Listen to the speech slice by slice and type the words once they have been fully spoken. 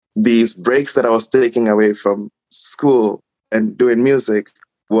these breaks that I was taking away from school and doing music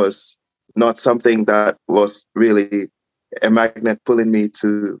was not something that was really a magnet pulling me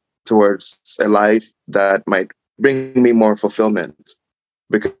towards a life that might bring me more fulfillment.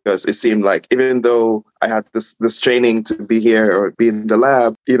 Because it seemed like even though I had this training to be here or be in the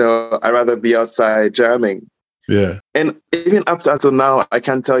lab, I'd rather be outside jamming. Yeah. And even up until now, I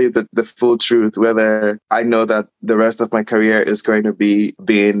can't tell you the full truth, whether I know that the rest of my career is going to be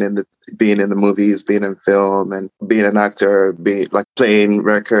being in the movies, being in film, and being an actor, being like playing on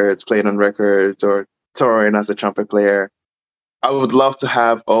records, or touring as a trumpet player. I would love to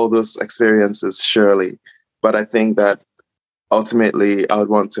have all those experiences, surely. But I think that ultimately, I would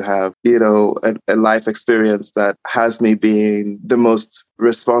want to have, a life experience that has me being the most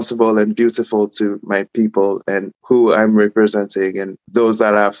responsible and beautiful to my people and who I'm representing and those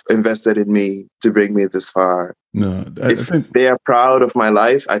that have invested in me to bring me this far. No, if they are proud of my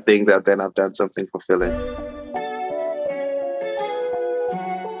life, I think that then I've done something fulfilling.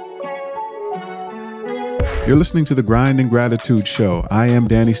 You're listening to the Grind and Gratitude Show. I am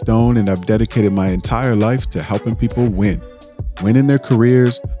Danny Stone, and I've dedicated my entire life to helping people win. Win in their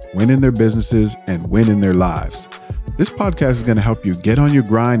careers, win in their businesses, and win in their lives. This podcast is going to help you get on your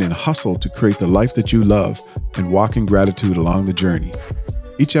grind and hustle to create the life that you love and walk in gratitude along the journey.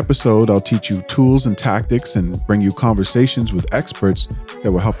 Each episode, I'll teach you tools and tactics and bring you conversations with experts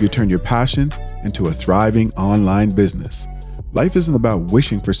that will help you turn your passion into a thriving online business. Life isn't about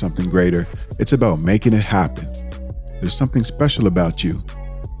wishing for something greater. It's about making it happen. There's something special about you.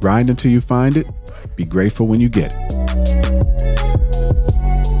 Grind until you find it. Be grateful when you get it.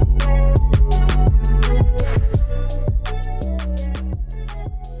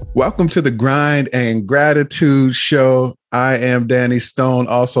 Welcome to the Grind and Gratitude Show. I am Danny Stone,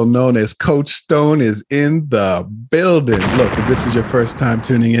 also known as Coach Stone, is in the building. Look, if this is your first time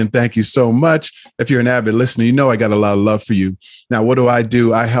tuning in, thank you so much. If you're an avid listener, you know I got a lot of love for you. Now, what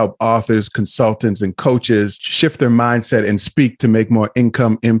do? I help authors, consultants, and coaches shift their mindset and speak to make more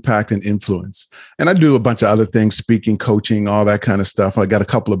income, impact, and influence. And I do a bunch of other things, speaking, coaching, all that kind of stuff. I got a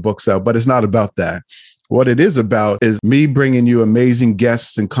couple of books out, but it's not about that. What it is about is me bringing you amazing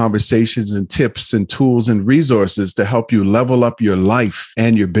guests and conversations and tips and tools and resources to help you level up your life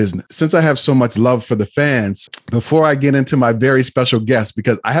and your business. Since I have so much love for the fans, before I get into my very special guest,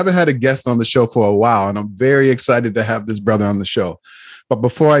 because I haven't had a guest on the show for a while, and I'm very excited to have this brother on the show. But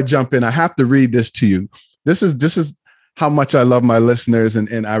before I jump in, I have to read this to you. This is how much I love my listeners,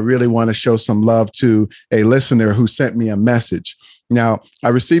 and I really want to show some love to a listener who sent me a message. Now, I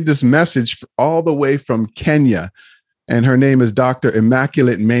received this message all the way from Kenya, and her name is Dr.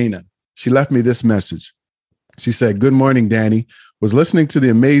 Immaculate Mena. She left me this message. She said, "Good morning, Danny. Was listening to the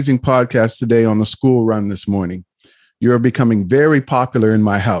amazing podcast today on the school run this morning. You are becoming very popular in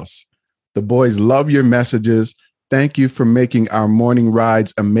my house. The boys love your messages. Thank you for making our morning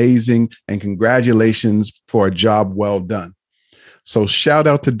rides amazing, and congratulations for a job well done." So shout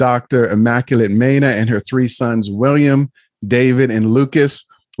out to Dr. Immaculate Mena and her three sons, William, David, and Lucas,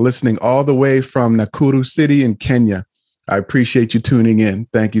 listening all the way from Nakuru City in Kenya. I appreciate you tuning in.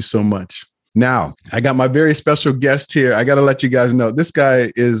 Thank you so much. Now, I got my very special guest here. I got to let you guys know, this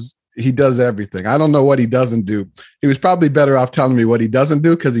guy he does everything. I don't know what he doesn't do. He was probably better off telling me what he doesn't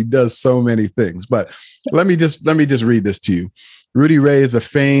do, because he does so many things. But let me just read this to you. Rudy Ray is a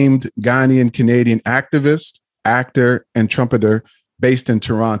famed Ghanaian Canadian activist, actor, and trumpeter based in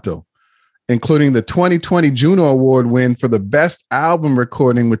Toronto, including the 2020 Juno Award win for the best album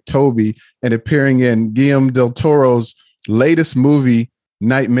recording with Toby and appearing in Guillermo del Toro's latest movie,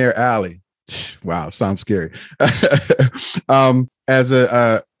 Nightmare Alley. Wow, sounds scary. As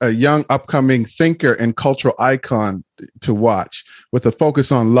a young upcoming thinker and cultural icon to watch, with a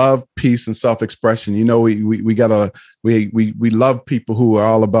focus on love, peace, and self-expression. You know, we love people who are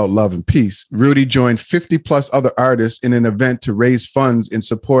all about love and peace. Rudy joined 50 plus other artists in an event to raise funds in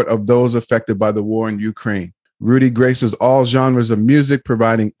support of those affected by the war in Ukraine. Rudy graces all genres of music,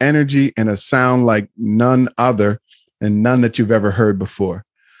 providing energy and a sound like none other and none that you've ever heard before.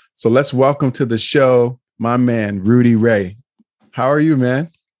 So let's welcome to the show my man, Rudy Ray. How are you,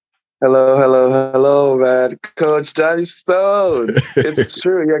 man? Hello, man. Coach Danny Stone. It's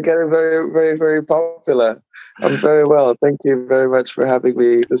true. You're getting very, very, very popular. I'm very well. Thank you very much for having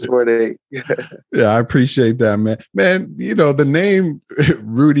me this morning. Yeah, I appreciate that, man. Man, you know, the name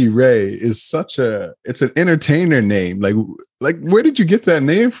Rudy Ray is it's an entertainer name. Like, where did you get that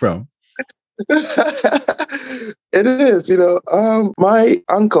name from? It is, my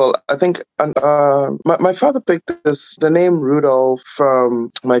uncle, I think, my father picked the name Rudolph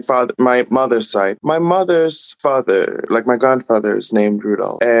from my mother's side. My mother's father, like my grandfather, is named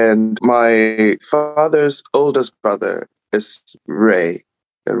Rudolph. And my father's oldest brother is Ray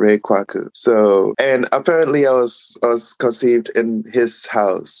Kwaku. So, and apparently I was conceived in his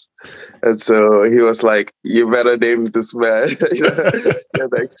house. And so he was like, "You better name this man, your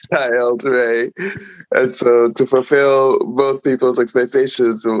next child, Ray." And so to fulfill both people's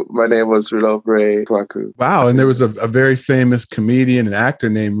expectations, my name was Rudolph Ray Kwaku. Wow. And there was a very famous comedian and actor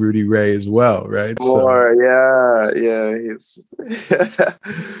named Rudy Ray as well, right? Yeah. He's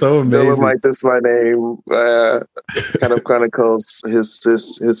so amazing. Dolomite is my name. Kind of chronicles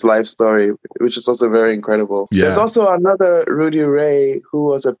his life story, which is also very incredible. Yeah. There's also another Rudy Ray who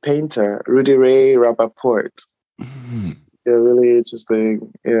was a painter, Rudy Ray Rappaport. Mm. Yeah, really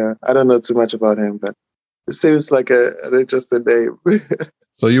interesting. Yeah, I don't know too much about him, but it seems like an interesting name.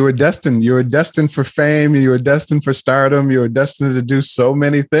 So you were destined. You were destined for fame. You were destined for stardom. You were destined to do so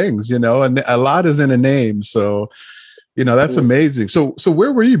many things, and a lot is in a name. So, that's amazing. So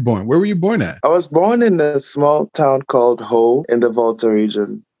where were you born? Where were you born at? I was born in a small town called Ho in the Volta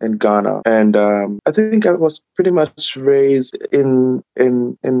region in Ghana. And I think I was pretty much raised in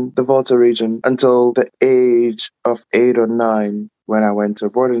the Volta region until the age of 8 or 9 when I went to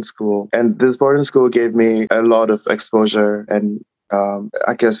boarding school. And this boarding school gave me a lot of exposure and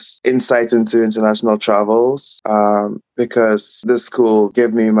I guess insight into international travels because this school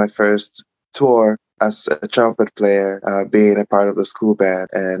gave me my first tour as a trumpet player, being a part of the school band,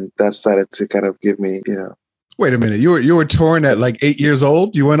 and that started to kind of give me, Wait a minute, you were touring at like 8 years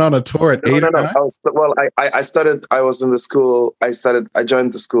old? You went on a tour at 8? No. I started. I was in the school. I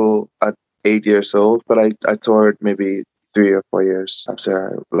joined the school at 8 years old, but I toured maybe 3 or 4 years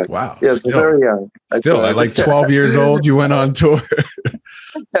after. Wow, yes, still, very young. Still, at like 12 years old, you went on tour.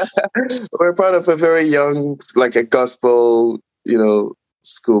 We're part of a very young, like a gospel,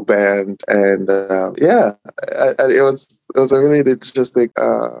 school band, and it was a really interesting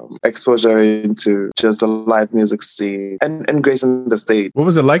exposure into just the live music scene and gracing the stage. What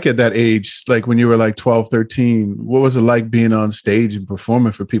was it like at that age, like when you were like 12, 13? What was it like being on stage and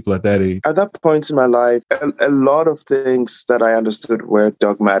performing for people at that age? At that point in my life, a lot of things that I understood were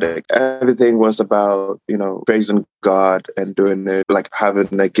dogmatic. Everything was about, praising God and doing it, like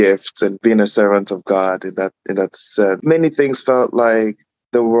having a gift and being a servant of God in that sense. Many things felt like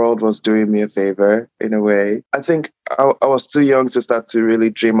the world was doing me a favor in a way. I think I was too young to start to really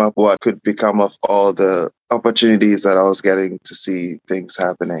dream up what could become of all the opportunities that I was getting to see things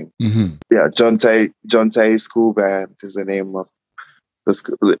happening. Mm-hmm. Yeah, John Tay School Band is the name of the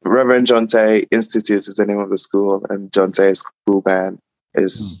school. Reverend John Tay Institute is the name of the school, and John Tay School Band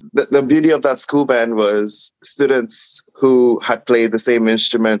is the beauty of that school band was students who had played the same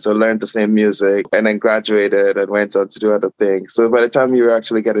instruments or learned the same music and then graduated and went on to do other things. So by the time you were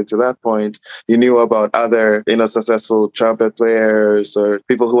actually getting to that point, you knew about other, successful trumpet players or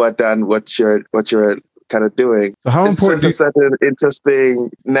people who had done what you're kind of doing. So how important is such an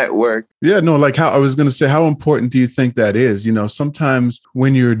interesting network? Yeah, no, like how important do you think that is? Sometimes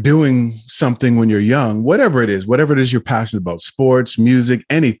when you're doing something when you're young, whatever it is you're passionate about, sports, music,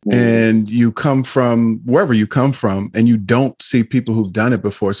 anything, and you come from wherever you come from and you don't see people who've done it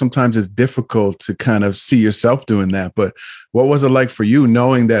before, sometimes it's difficult to kind of see yourself doing that. But what was it like for you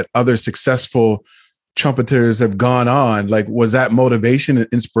knowing that other successful trumpeters have gone on? Like, was that motivation and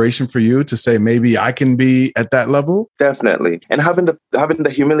inspiration for you to say, maybe I can be at that level? Definitely. And having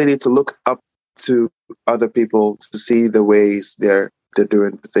the humility to look up to other people to see the ways they're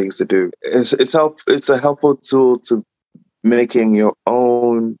doing the things to do. It's a helpful tool to making your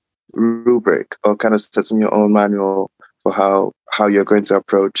own rubric or kind of setting your own manual for how you're going to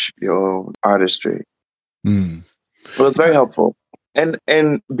approach your own artistry. It was very helpful. And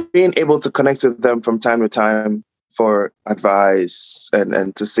being able to connect with them from time to time for advice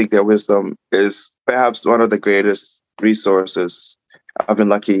and to seek their wisdom is perhaps one of the greatest resources I've been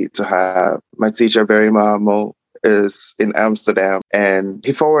lucky to have. My teacher, Barry Mahamo, is in Amsterdam, and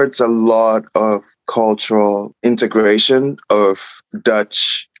he forwards a lot of cultural integration of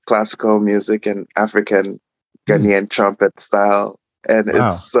Dutch classical music and African Ghanaian trumpet style. And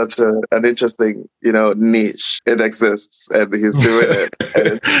it's such an interesting, niche. It exists and he's doing it. And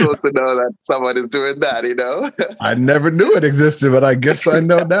it's cool to know that someone is doing that, I never knew it existed, but I guess I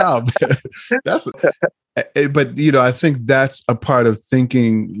know now. But I think that's a part of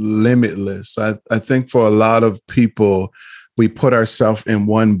thinking limitless. I think for a lot of people, we put ourselves in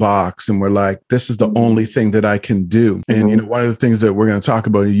one box and we're like, this is the only thing that I can do. And, you know, one of the things that we're going to talk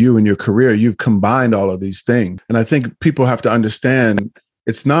about you and your career, you've combined all of these things. And I think people have to understand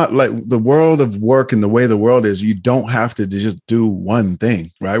it's not like the world of work and the way the world is. You don't have to just do one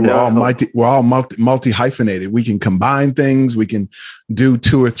thing, right? We're all multi hyphenated. We can combine things. We can do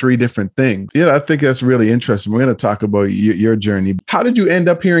 2 or 3 different things. Yeah, I think that's really interesting. We're going to talk about your journey. How did you end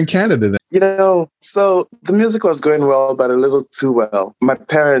up here in Canada then? You know, so the music was going well, but a little too well. My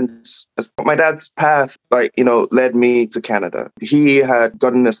dad's path, led me to Canada. He had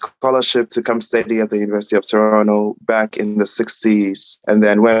gotten a scholarship to come study at the University of Toronto back in the 60s, and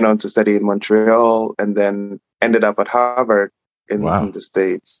then went on to study in Montreal, and then ended up at Harvard in the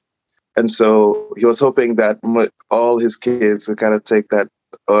States. And so he was hoping that all his kids would kind of take that,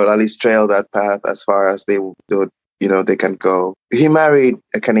 or at least trail that path as far as they can go. He married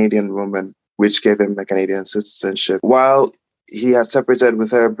a Canadian woman, which gave him a Canadian citizenship. While he had separated with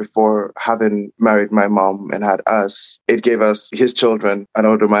her before having married my mom and had us, it gave us, his children, an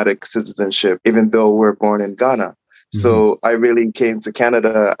automatic citizenship, even though we're born in Ghana. Mm-hmm. So I really came to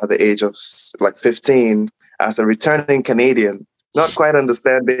Canada at the age of 15 as a returning Canadian, not quite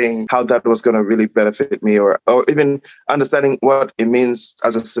understanding how that was going to really benefit me or even understanding what it means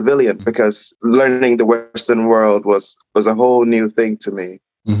as a civilian, because learning the Western world was a whole new thing to me.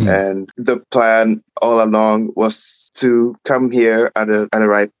 Mm-hmm. And the plan all along was to come here at a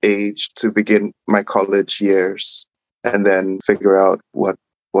ripe age to begin my college years and then figure out what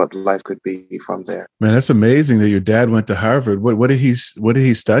life could be from there. Man, that's amazing that your dad went to Harvard. What did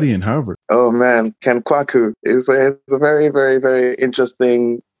he study in Harvard? Oh man, Ken Kwaku is a very, very, very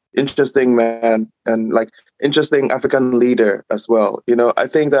interesting man, and interesting African leader as well. You know, I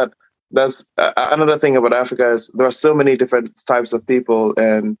think that that's another thing about Africa is there are so many different types of people,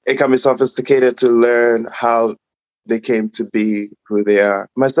 and it can be sophisticated to learn how they came to be who they are.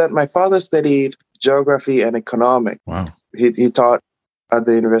 My father studied geography and economics. Wow. He taught at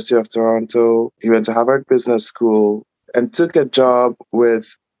the University of Toronto. He went to Harvard Business School and took a job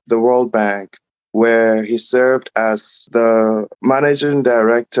with the World Bank, where he served as the managing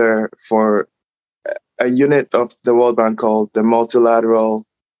director for a unit of the World Bank called the Multilateral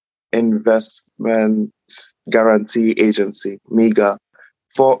Investment Guarantee Agency, MIGA,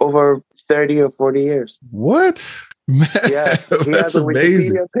 for over 30 or 40 years. What? Man, yeah, he that's has a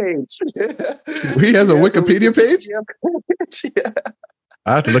amazing. Wikipedia page. He has a Wikipedia page? Yeah.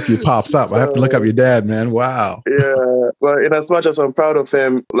 I have to look your pops up. I have to look up your dad, man. Wow. Yeah. Well, in as much as I'm proud of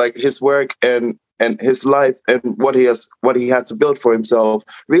him, like his work and his life and what he had to build for himself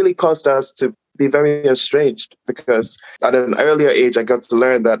really caused us to be very estranged, because at an earlier age, I got to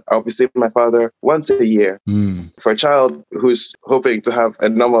learn that I'll be seeing my father once a year. For a child who's hoping to have a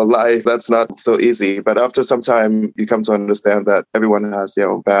normal life, that's not so easy. But after some time, you come to understand that everyone has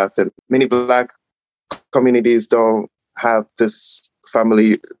their own path, and many Black communities don't have this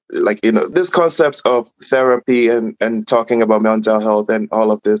family, this concept of therapy and talking about mental health and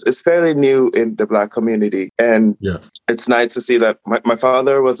all of this is fairly new in the Black community. And it's nice to see that my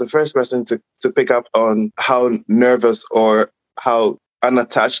father was the first person to pick up on how nervous or how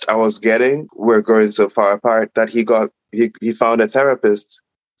unattached I was getting. We're growing so far apart that he found a therapist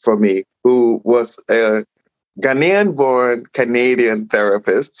for me who was a Ghanaian-born Canadian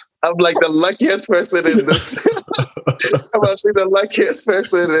therapist. I'm like the luckiest person in this. I'm actually the luckiest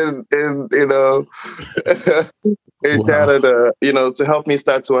person in Canada, to help me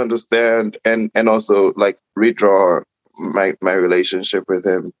start to understand and also redraw my relationship with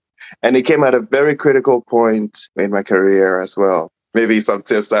him. And it came at a very critical point in my career as well. Maybe some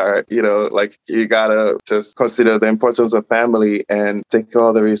tips are, you gotta just consider the importance of family and take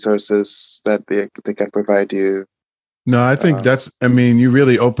all the resources that they can provide you. No, I think you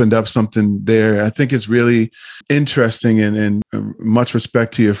really opened up something there. I think it's really interesting and much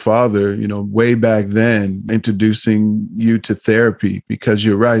respect to your father, way back then, introducing you to therapy, because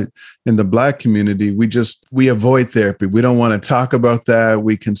you're right. In the Black community, we avoid therapy. We don't want to talk about that.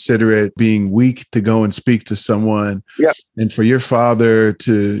 We consider it being weak to go and speak to someone. Yep. And for your father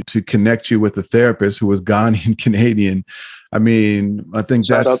to connect you with a therapist who was Ghanaian Canadian, I think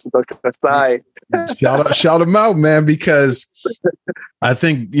shout out to Dr. Kasai. shout him out, man, because I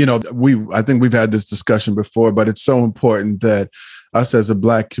think, we've had this discussion before, but it's so important that us as a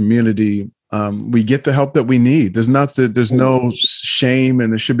Black community, we get the help that we need. There's no shame,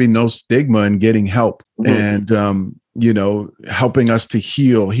 and there should be no stigma in getting help. Mm-hmm. And, helping us to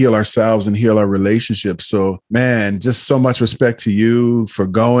heal ourselves and heal our relationships. So, man, just so much respect to you for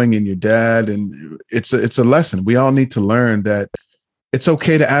going, and your dad. And it's a lesson. We all need to learn that it's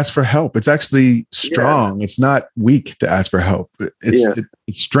okay to ask for help. It's actually strong. Yeah. It's not weak to ask for help. It's Yeah.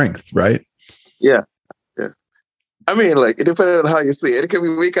 it's strength, right? Yeah. Yeah. I mean, like, it depends on how you see it. It can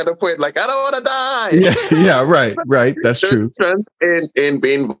be weak at a point, like, I don't want to Yeah, die. yeah, right. That's There's true. strength in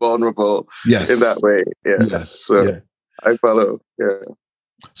being vulnerable in Yes, that way. Yeah. yes, So yeah. I follow. Yeah.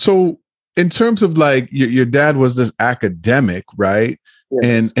 So, in terms of like your dad was this academic, right?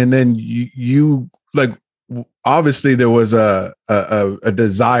 Yes. And then you like obviously there was a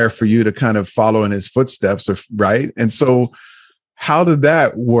desire for you to kind of follow in his footsteps, right? And so, how did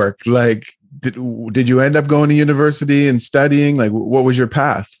that work? Like, did you end up going to university and studying? Like, what was your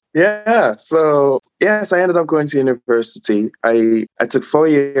path? Yeah. So yes, I ended up going to university. I took 4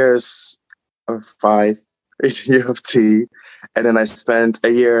 years of five at U of T, and then I spent a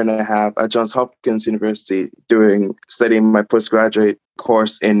year and a half at Johns Hopkins University studying my postgraduate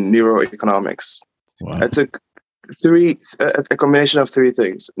course in neuroeconomics. Wow. I took a combination of three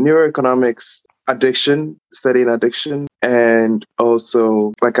things: neuroeconomics, studying addiction, and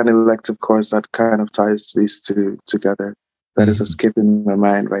also like an elective course that kind of ties these two together. That is escaping my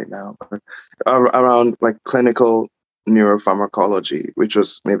mind right now. But around like clinical neuropharmacology, which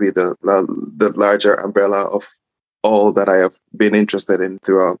was maybe the larger umbrella of all that I have been interested in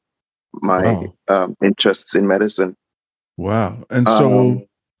throughout my interests in medicine. Wow. And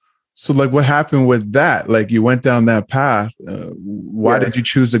so like what happened with that? Like you went down that path. Why did you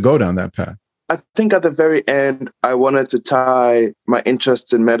choose to go down that path? I think at the very end, I wanted to tie my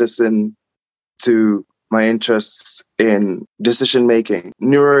interest in medicine to my interests in decision making.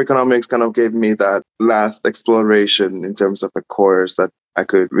 Neuroeconomics kind of gave me that last exploration in terms of a course that I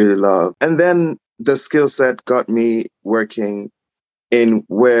could really love. And then the skill set got me working in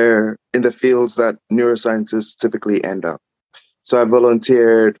the fields that neuroscientists typically end up. So I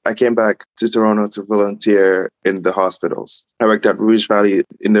volunteered. I came back to Toronto to volunteer in the hospitals. I worked at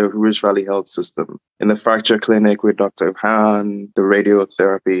in the Rouge Valley Health System, in the fracture clinic with Dr. Han, the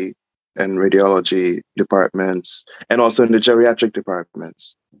radiotherapy and radiology departments, and also in the geriatric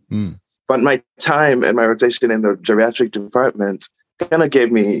departments. But my time and my rotation in the geriatric department kind of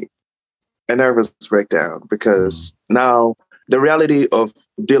gave me a nervous breakdown, because now the reality of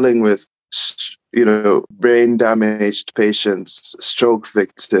dealing with brain damaged patients, stroke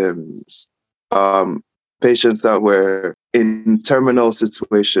victims, patients that were in terminal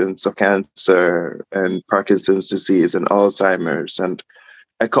situations of cancer and Parkinson's disease and Alzheimer's, and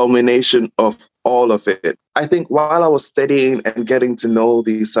a culmination of all of it. I think while I was studying and getting to know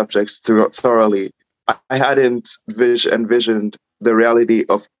these subjects thoroughly, I hadn't envisioned the reality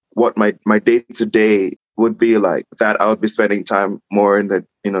of what my day-to-day would be like, that I would be spending time more in the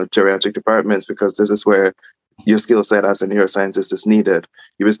geriatric departments, because this is where your skill set as a neuroscientist is needed.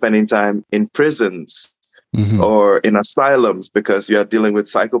 You'll be spending time in prisons or in asylums, because you are dealing with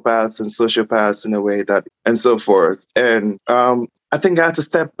psychopaths and sociopaths in a way that, and so forth. And I think I had to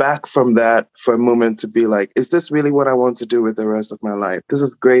step back from that for a moment to be like, is this really what I want to do with the rest of my life? This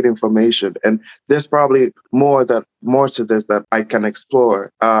is great information, and there's probably more to this that I can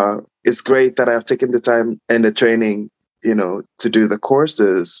explore. It's great that I've taken the time and the training, to do the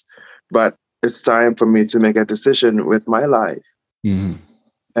courses, but it's time for me to make a decision with my life.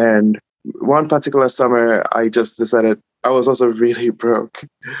 And one particular summer, I just decided I was also really broke,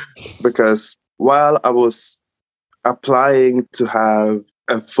 because while I was applying to have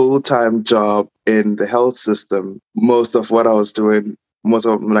a full-time job in the health system, most of what I was doing, most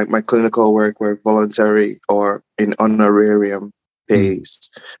of like my clinical work, were voluntary or in honorarium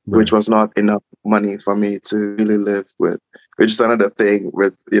pays, which was not enough money for me to really live with, which is another thing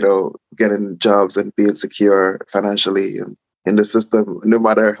with, getting jobs and being secure financially and in the system, no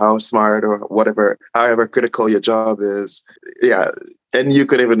matter how smart or whatever, however critical your job is. Yeah. And you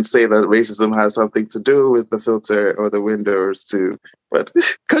could even say that racism has something to do with the filter or the windows too. But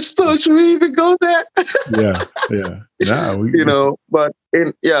Coach Stone, should we even go there? Yeah. But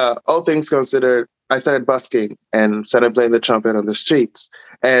all things considered, I started busking and started playing the trumpet on the streets.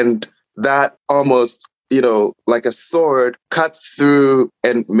 And that almost, like a sword, cut through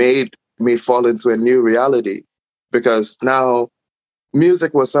and made me fall into a new reality. Because now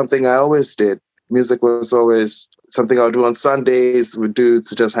music was something I always did. Music was always something I would do on Sundays, would do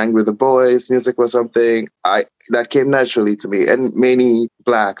to just hang with the boys. Music was something that came naturally to me. And many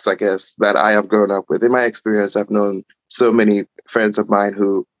Blacks, I guess, that I have grown up with. In my experience, I've known so many friends of mine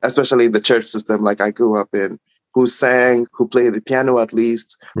who, especially in the church system like I grew up in, who sang, who played the piano at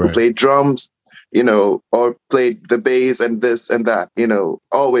least, who played drums, or played the bass and this and that.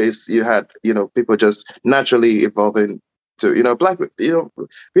 Always you had, people just naturally evolving too.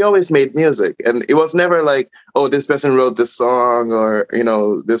 We always made music, and it was never like, oh, this person wrote this song, or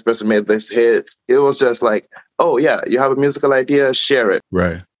this person made this hit. It was just like, oh yeah, you have a musical idea, share it.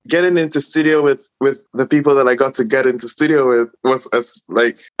 Right. Getting into studio with the people that I got to get into studio with was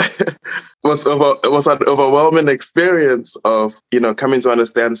was an overwhelming experience of coming to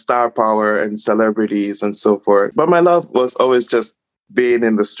understand star power and celebrities and so forth. But my love was always just being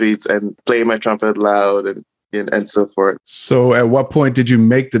in the streets and playing my trumpet loud and so forth. So at what point did you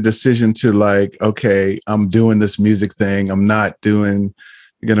make the decision to like, okay, I'm doing this music thing, I'm not going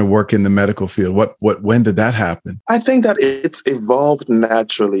to work in the medical field? When did that happen? I think that it's evolved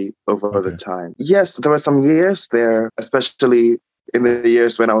naturally over the time. Yes, there were some years there, especially in the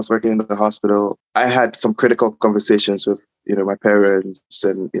years when I was working in the hospital. I had some critical conversations with, my parents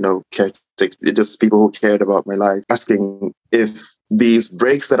and, just people who cared about my life, asking if these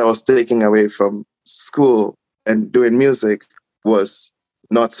breaks that I was taking away from school and doing music was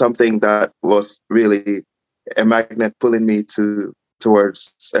not something that was really a magnet pulling me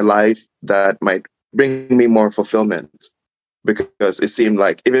towards a life that might bring me more fulfillment. Because it seemed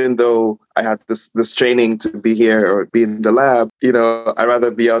like even though I had this training to be here or be in the lab, I'd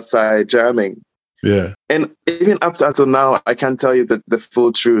rather be outside jamming. Yeah. And even up until now, I can't tell you the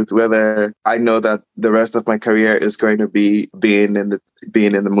full truth, whether I know that the rest of my career is going to be being in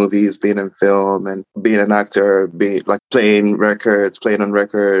the movies, being in film, and being an actor, being like playing on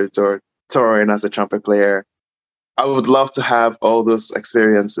records, or touring as a trumpet player. I would love to have all those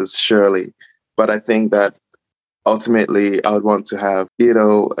experiences, surely. But I think that ultimately, I would want to have,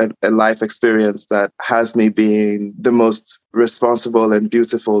 a life experience that has me being the most responsible and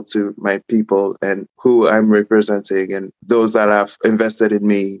beautiful to my people and who I'm representing and those that have invested in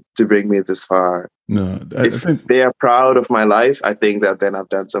me to bring me this far. No, if they are proud of my life, I think that then I've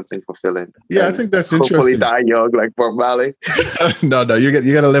done something fulfilling. Yeah, I think that's hopefully interesting. Die young like Bob Marley. No, you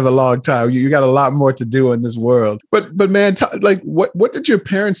got to live a long time. You got a lot more to do in this world. But man, what did your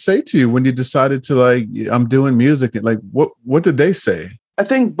parents say to you when you decided to like, I'm doing music? And like, what did they say? I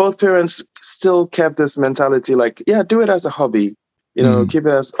think both parents still kept this mentality like, yeah, do it as a hobby. Keep it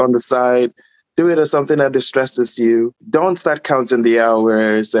as on the side. Do it as something that distresses you. Don't start counting the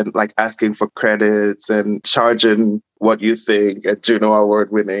hours and like asking for credits and charging what you think a Juno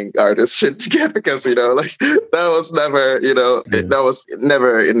Award-winning artist should get, because that was never that was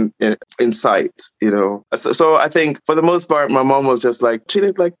never in sight. So I think for the most part, my mom was just like, treat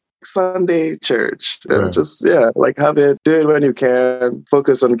it like Sunday church. Right. Just like have it, do it when you can,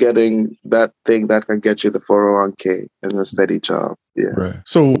 focus on getting that thing that can get you the 401k and a steady job. Yeah. Right.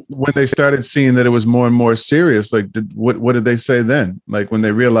 So when they started seeing that it was more and more serious, like what did they say then? Like when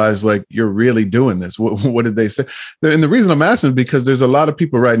they realized like you're really doing this, what did they say? And the reason I'm asking is because there's a lot of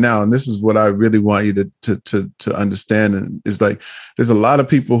people right now, and this is what I really want you to understand, and is like there's a lot of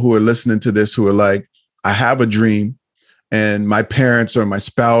people who are listening to this who are like, I have a dream, and my parents or my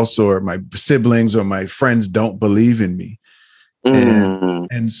spouse or my siblings or my friends don't believe in me.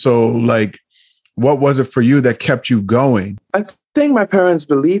 And so like, what was it for you that kept you going? I think my parents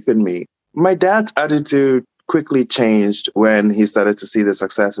believe in me. My dad's attitude quickly changed when he started to see the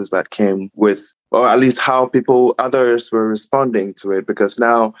successes that came with, or at least how others were responding to it. Because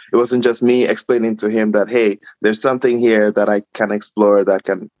now it wasn't just me explaining to him that, hey, there's something here that I can explore that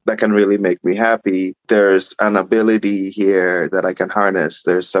can really make me happy. There's an ability here that I can harness.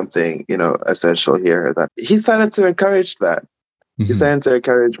 There's something, essential here that he started to encourage that. He's starting to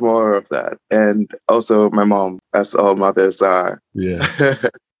encourage more of that. And also my mom, as all mothers are. Yeah.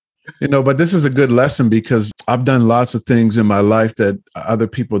 But this is a good lesson because I've done lots of things in my life that other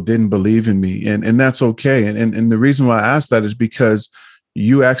people didn't believe in me. And that's okay. And the reason why I asked that is because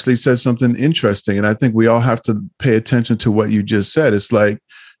you actually said something interesting. And I think we all have to pay attention to what you just said. It's like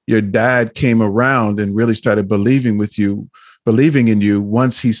your dad came around and really started believing in you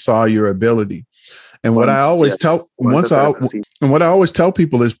once he saw your ability. And what I always tell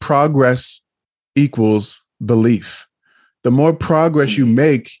people is progress equals belief. The more progress you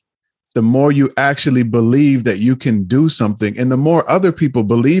make, the more you actually believe that you can do something, and the more other people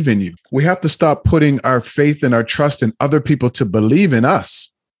believe in you. We have to stop putting our faith and our trust in other people to believe in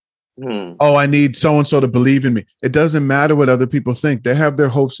us. Oh, I need so-and-so to believe in me. It doesn't matter what other people think. They have their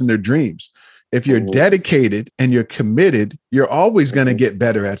hopes and their dreams. If you're dedicated and you're committed, you're always going to get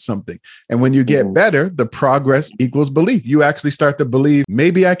better at something. And when you get better, the progress equals belief. You actually start to believe,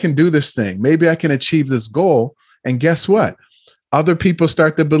 maybe I can do this thing. Maybe I can achieve this goal. And guess what? Other people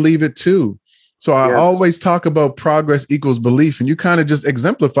start to believe it too. So I always talk about progress equals belief. And you kind of just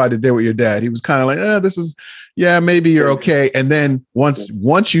exemplified it there with your dad. He was kind of like, maybe you're okay. And then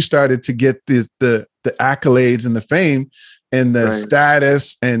once you started to get the accolades and the fame, and the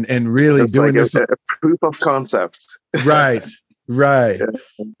status and really it's doing like this. A proof of concept. Right. Right.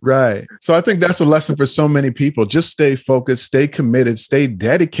 Yeah. Right. So I think that's a lesson for so many people. Just stay focused, stay committed, stay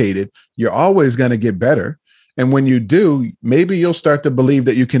dedicated. You're always going to get better. And when you do, maybe you'll start to believe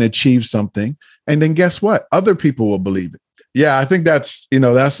that you can achieve something. And then guess what? Other people will believe it. Yeah, I think that's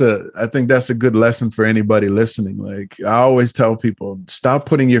a good lesson for anybody listening. Like I always tell people, stop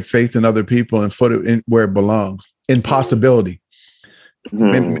putting your faith in other people and put it in where it belongs, in possibility.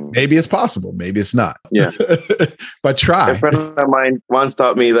 Maybe it's possible, maybe it's not. Yeah. But try. A friend of mine once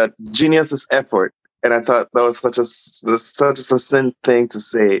taught me that genius is effort. And I thought that was such a succinct thing to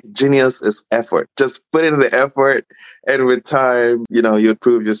say. Genius is effort. Just put in the effort, and with time, you'd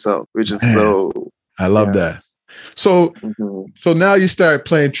prove yourself, which is I love that. So, so now you start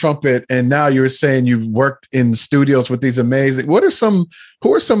playing trumpet, and now you're saying you've worked in studios with these amazing. Who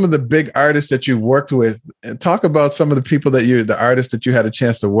are some of the big artists that you've worked with? And talk about some of the people the artists that you had a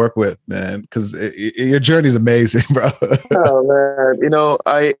chance to work with, man, because your journey is amazing, bro. Oh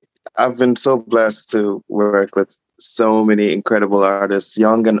man, I've been so blessed to work with so many incredible artists,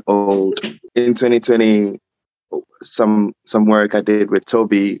 young and old. In 2020, some work I did with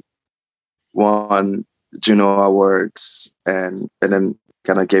Toby won Juno Awards and then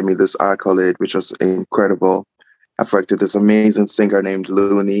kind of gave me this accolade, which was incredible. I've worked with this amazing singer named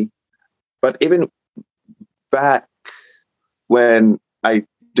Looney. But even back when I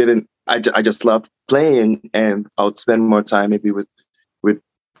just loved playing, and I would spend more time maybe with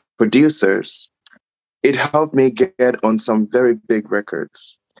producers, it helped me get on some very big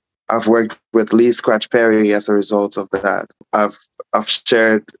records. I've worked with Lee Scratch Perry as a result of that. I've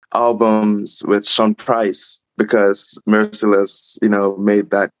shared albums with Sean Price because Merciless, made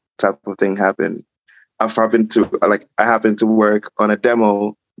that type of thing happen. I happened to work on a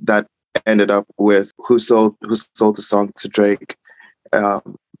demo that ended up with who sold the song to Drake for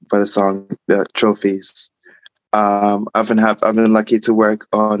the song Trophies. I've been lucky to work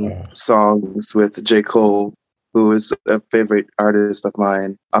on songs with J. Cole, who is a favorite artist of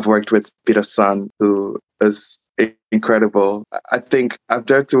mine. I've worked with Peter Sun, who is incredible. I think I've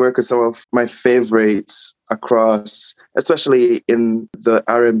dared to work with some of my favorites across, especially in the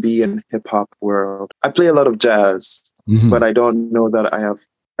R&B and hip hop world. I play a lot of jazz, but I don't know that I have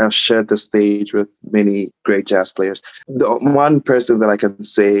shared the stage with many great jazz players. The one person that I can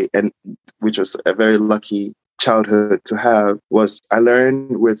say, and which was a very lucky childhood to have, was I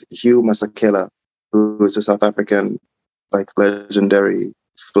learned with Hugh Masekela, who is a South African, legendary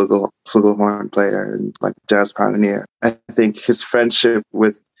flugelhorn player and jazz pioneer. I think his friendship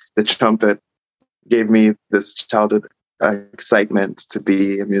with the trumpet gave me this childhood excitement to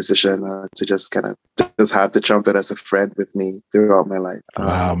be a musician, to just kind of just have the trumpet as a friend with me throughout my life.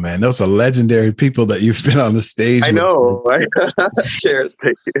 Wow, man, those are legendary people that you've been on the stage. I know, right? Cheers,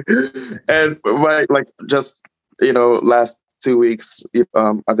 thank you. And last 2 weeks at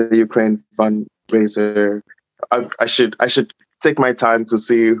the Ukraine fundraiser, I should take my time to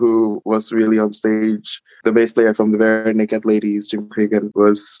see who was really on stage. The bass player from the Very Naked Ladies, Jim Cregan,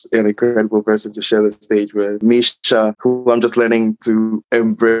 was an incredible person to share the stage with. Misha, who I'm just learning to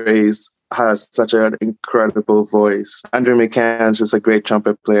embrace, has such an incredible voice. Andrew McCann's just a great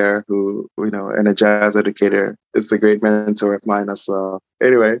trumpet player who, and a jazz educator, is a great mentor of mine as well.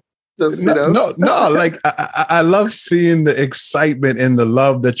 Anyway. I love seeing the excitement and the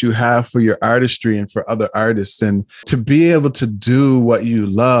love that you have for your artistry and for other artists, and to be able to do what you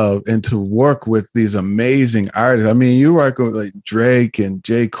love and to work with these amazing artists. I mean, you work with Drake and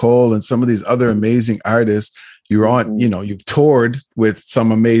J. Cole and some of these other amazing artists. You're on, you've toured with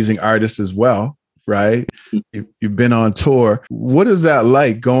some amazing artists as well, right? You've been on tour. What is that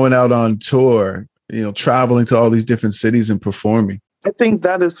like, going out on tour, traveling to all these different cities and performing? I think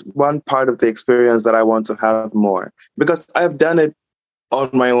that is one part of the experience that I want to have more, because I've done it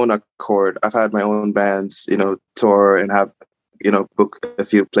on my own accord. I've had my own bands, tour and have, book a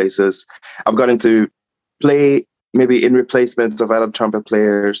few places. I've gotten to play maybe in replacement of other trumpet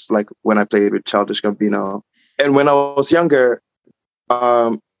players, like when I played with Childish Gambino. And when I was younger,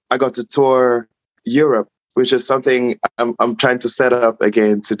 I got to tour Europe, which is something I'm trying to set up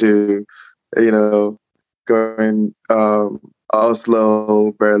again to do, going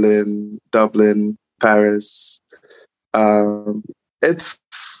Oslo, Berlin, Dublin, Paris. It's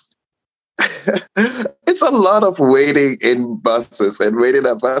it's a lot of waiting in buses and waiting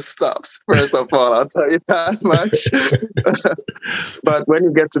at bus stops. First of all, I'll tell you that much. But when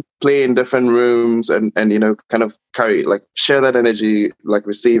you get to play in different rooms and kind of carry, share that energy,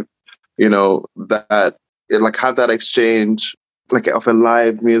 receive, that, have that exchange, of a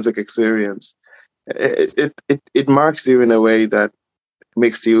live music experience, it marks you in a way that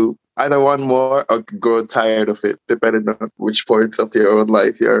makes you either want more or grow tired of it, depending on which points of your own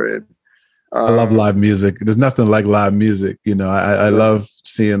life you're in. I love live music. There's nothing like live music. You know, I love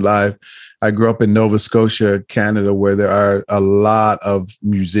seeing live. I grew up in Nova Scotia, Canada, where there are a lot of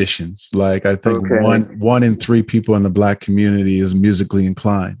musicians. Like I think one in three people in the Black community is musically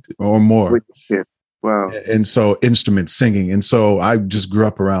inclined or more. Yeah. Wow. And so instruments, singing. And so I just grew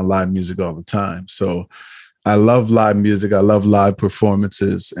up around live music all the time. So I love live music. I love live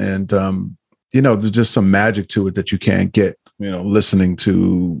performances. And, you know, there's just some magic to it that you can't get, you know, listening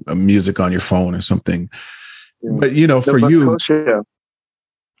to music on your phone or something. Yeah. But, you know, for Nova you, Scotia.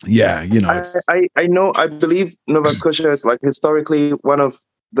 Yeah, you know, I know. I believe Nova Scotia is like historically one of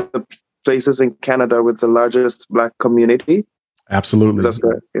the places in Canada with the largest Black community. Absolutely, that's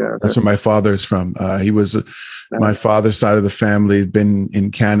right. Yeah, that's where my father's from. He was my father's side of the family had been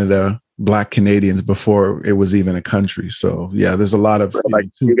in Canada, Black Canadians before it was even a country. So yeah, there's a lot of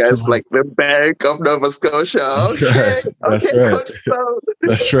you guys like the Bank of Nova Scotia. Okay, that's right.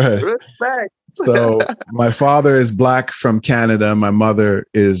 That's right. Respect. So my father is Black from Canada. My mother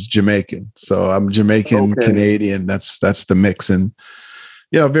is Jamaican. So I'm Jamaican Canadian. That's the mix, and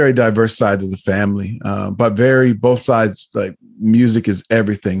you know, very diverse side of the family. But both sides, like music is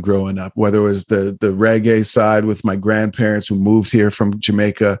everything growing up. Whether it was the reggae side with my grandparents who moved here from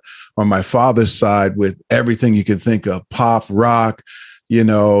Jamaica, or my father's side with everything you can think of, pop, rock, you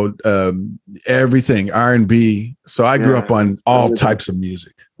know, everything, R&B. So I grew up on all types of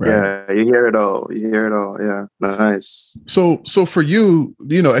music. Right? Yeah, you hear it all. Yeah, nice. So for you,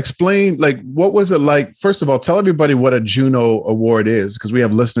 you know, explain, like, what was it like? First of all, tell everybody what a Juno Award is, because we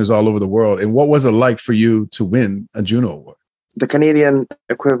have listeners all over the world. And what was it like for you to win a Juno Award? The Canadian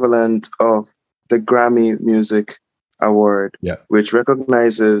equivalent of the Grammy Music Award, which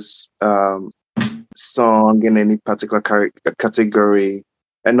recognizes song in any particular category,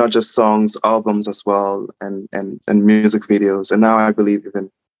 and not just songs, albums as well, and music videos. And now I believe even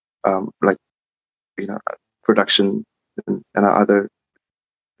like, you know, production and other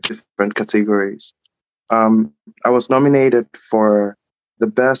different categories. I was nominated for the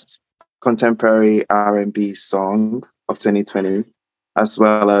best contemporary R&B song of 2020, as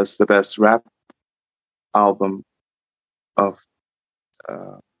well as the best rap album of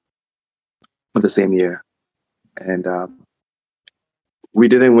the same year. And we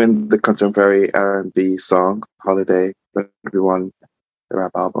didn't win the contemporary R&B song, Holiday, but we won the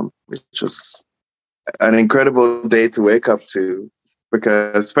rap album, which was an incredible day to wake up to.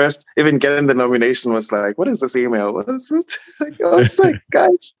 Because first, even getting the nomination was like, what is this email? What is it? Like, I was like,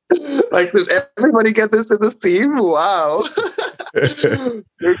 guys, like, did everybody get this in this team? Wow.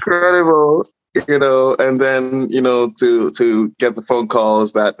 Incredible. You know, and then, you know, to get the phone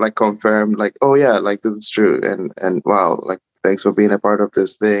calls that like confirmed, like, oh yeah, like this is true. And wow, like, thanks for being a part of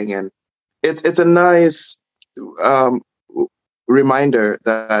this thing. And it's a nice reminder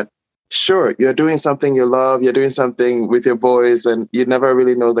that, sure, you're doing something you love, you're doing something with your boys, and you never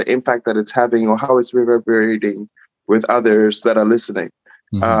really know the impact that it's having or how it's reverberating with others that are listening.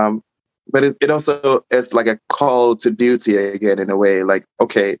 Mm-hmm. But it also is like a call to duty again, in a way, like,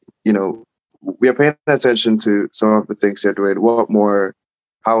 okay, you know, we are paying attention to some of the things you're doing. What more,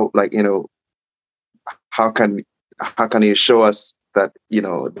 how, like, you know, how can you show us that, you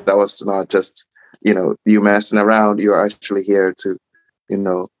know, that was not just, you know, you messing around, you're actually here to, you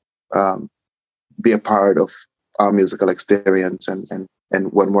know, be a part of our musical experience, and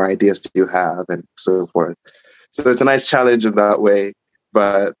what more ideas do you have, and so forth. So it's a nice challenge in that way,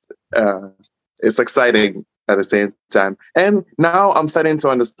 but it's exciting at the same time. And now I'm starting to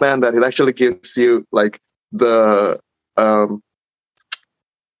understand that it actually gives you like the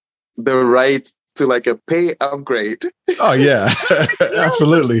right to like a pay upgrade. Oh yeah,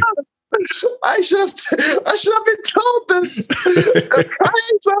 absolutely. I should have been told this. The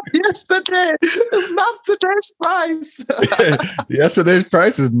price of yesterday is not today's price. Yesterday's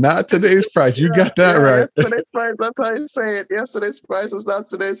price is not today's price. You got that right. Yesterday's price. That's how you say it. Yesterday's price is not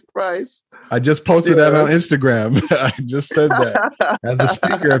today's price. I just posted that on Instagram. I just said that as a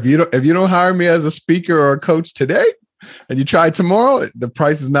speaker. If you don't hire me as a speaker or a coach today, and you try tomorrow, the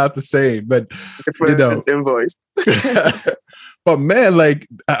price is not the same. But you know, invoice. But man, like,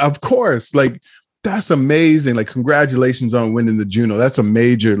 of course, like, that's amazing. Like, congratulations on winning the Juno. That's a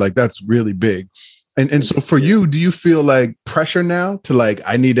major, like, that's really big. And so for you, do you feel like pressure now to like,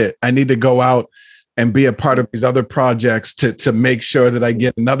 I need to go out and be a part of these other projects to make sure that I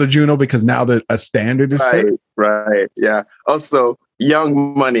get another Juno, because now that a standard is set? Right. Yeah. Also,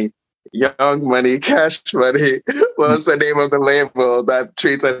 young money. Young Money, Cash Money was the name of the label that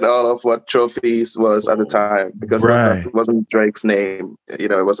treated all of what Trophies was at the time, because Right. it wasn't Drake's name. You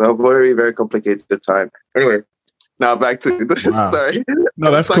know, it was a very, very complicated time. Anyway, now back to this. Wow. Sorry. No,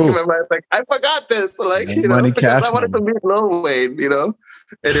 I was that's stuck in cool. my mind. Like, I forgot this. Like, Young Money, because I Cash wanted to Money. meet Lil Wayne,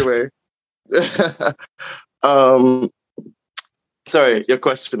 Anyway. um Sorry, your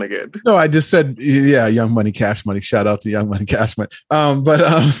question again. No, I just said, yeah, Young Money, Cash Money. Shout out to Young Money, Cash Money.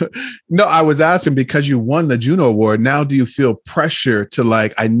 No, I was asking because you won the Juno Award. Now, do you feel pressure to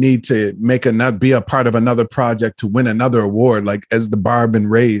like, I need to be a part of another project to win another award? Like, as the bar been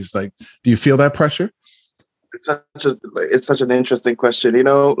raised, like, do you feel that pressure? It's such an interesting question.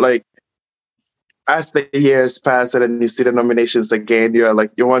 Like, as the years pass and then you see the nominations again, you're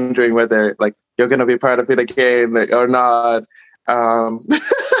wondering whether like you're gonna be part of it again or not.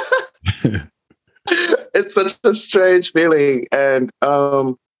 It's such a strange feeling. And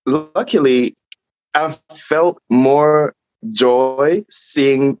luckily, I've felt more joy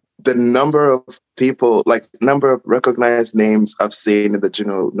seeing the number of people, like number of recognized names I've seen in the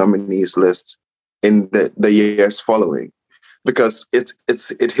Juno nominees list in the years following, because it's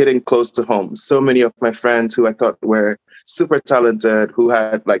hitting close to home. So many of my friends who I thought were super talented, who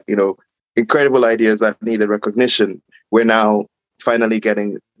had incredible ideas that needed recognition, were now finally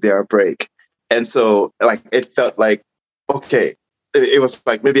getting their break. And so it felt like, okay, it was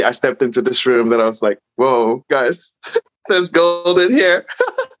like maybe I stepped into this room that I was like, whoa, guys, there's gold in here.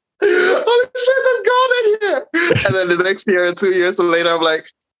 Holy shit, there's gold in here. And then the next year or 2 years later, I'm like,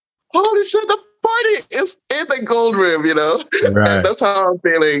 holy shit, the party is in the gold room, Right. And that's how I'm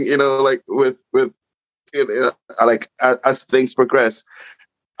feeling, like with as things progress.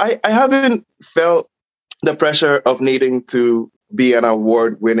 I haven't felt the pressure of needing to be an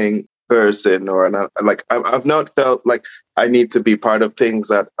award-winning person, or I've not felt like I need to be part of things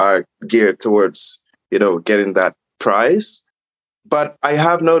that are geared towards, getting that prize. But I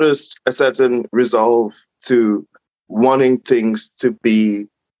have noticed a certain resolve to wanting things to be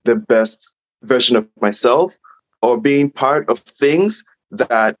the best version of myself, or being part of things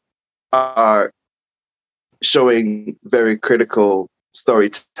that are showing very critical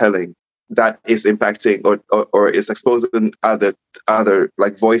storytelling that is impacting or is exposing other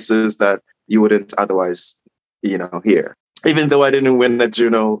like voices that you wouldn't otherwise, hear. Even though I didn't win the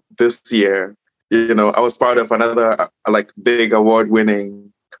Juno this year, I was part of another big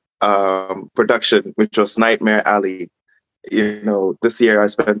award-winning production, which was Nightmare Alley. This year I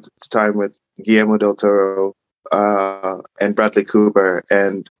spent time with Guillermo del Toro and Bradley Cooper,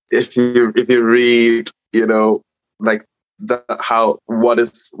 and if you read, what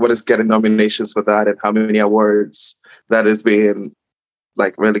is getting nominations for that and how many awards that is being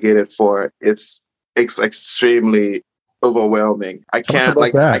relegated for, it's extremely overwhelming. I can't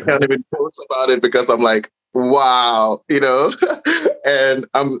even post about it because I'm like, wow, and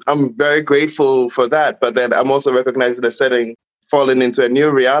I'm very grateful for that. But then I'm also recognizing the setting, falling into a new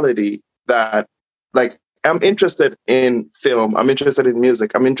reality that I'm interested in film. I'm interested in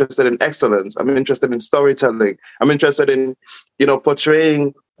music. I'm interested in excellence. I'm interested in storytelling. I'm interested in,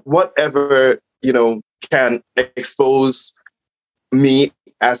 portraying whatever, can expose me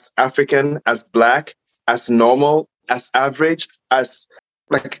as African, as Black, as normal, as average, as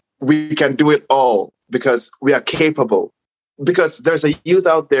we can do it all because we are capable. Because there's a youth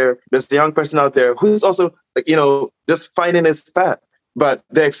out there, there's a young person out there who's also, just finding his path. But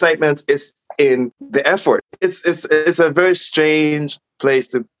the excitement is in the effort. It's a very strange place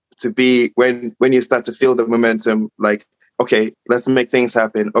to be when you start to feel the momentum. Like, okay, let's make things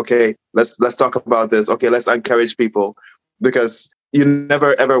happen. Okay, let's talk about this. Okay, let's encourage people, because you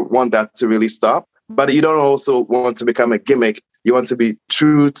never ever want that to really stop. But you don't also want to become a gimmick. You want to be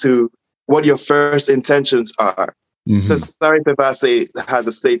true to what your first intentions are. Mm-hmm. Cesare Pevase has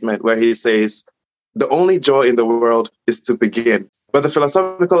a statement where he says, "The only joy in the world is to begin." But the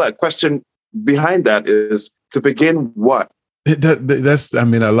philosophical question behind that is, to begin what? I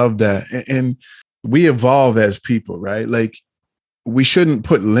love that. And we evolve as people, right? Like, we shouldn't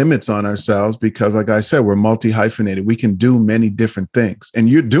put limits on ourselves because, like I said, we're multi-hyphenated. We can do many different things. And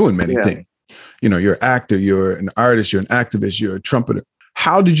you're doing many things. You're an actor, you're an artist, you're an activist, you're a trumpeter.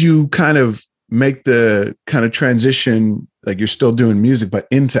 How did you kind of make the kind of transition, like you're still doing music, but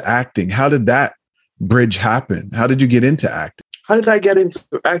into acting? How did that bridge happen? How did you get into acting? How did I get into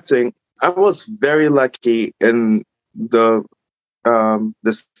acting? I was very lucky in the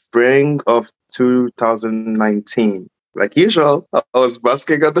spring of 2019. Like usual, I was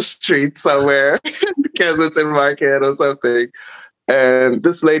busking on the street somewhere in Kensington Market or something. And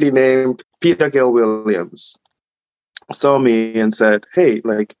this lady named Peter Gail Williams saw me and said, "Hey,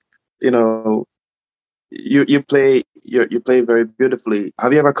 you know, you play very beautifully.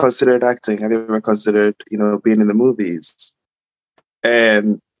 Have you ever considered acting? Have you ever considered, being in the movies?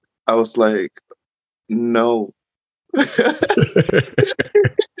 And I was like, no. And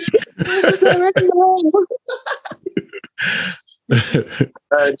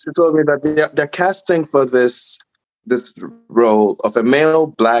she told me that they're casting for this role of a male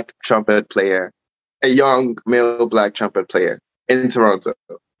black trumpet player, a young male black trumpet player in Toronto.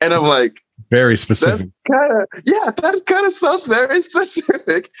 And I'm like, very specific. That kind of sounds very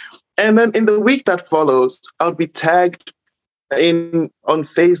specific. And then in the week that follows, I'll be tagged on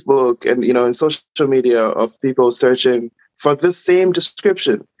Facebook and in social media of people searching for this same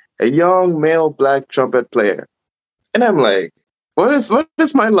description, a young male black trumpet player. And I'm like, what is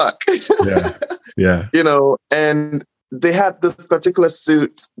my luck? Yeah. And they had this particular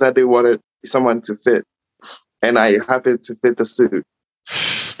suit that they wanted someone to fit. And I happened to fit the suit.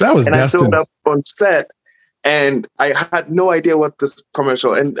 That was destined. I showed up on set and I had no idea what this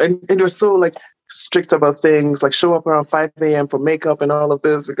commercial and they were so like strict about things, like show up around 5 a.m. for makeup and all of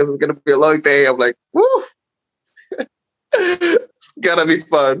this because it's gonna be a long day. I'm like, woo! It's gonna be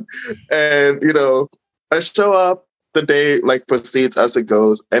fun. And I show up, the day like proceeds as it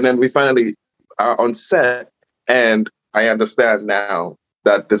goes, and then we finally are on set, and I understand now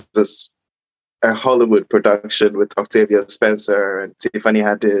that this is a Hollywood production with Octavia Spencer and Tiffany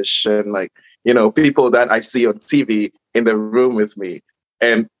Haddish and people that I see on TV in the room with me.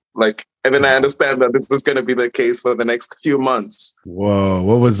 And then I understand that this is going to be the case for the next few months. Whoa.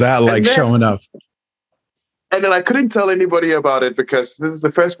 What was that like showing up? And then I couldn't tell anybody about it because this is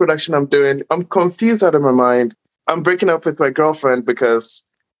the first production I'm doing. I'm confused out of my mind. I'm breaking up with my girlfriend because,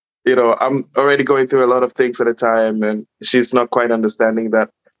 I'm already going through a lot of things at a time. And she's not quite understanding that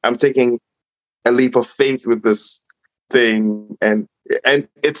I'm taking a leap of faith with this thing. And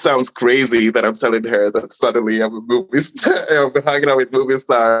it sounds crazy that I'm telling her that suddenly I'm a movie star. I'm hanging out with movie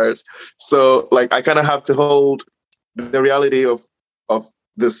stars. So I kind of have to hold the reality of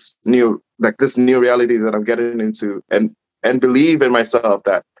this new reality that I'm getting into and believe in myself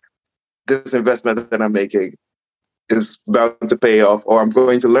that this investment that I'm making is bound to pay off, or I'm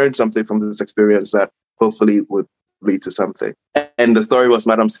going to learn something from this experience that hopefully would lead to something. And the story was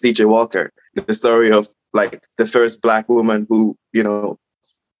Madam C.J. Walker, the story of the first Black woman who,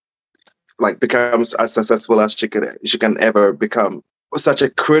 becomes as successful as she can ever become. It was such a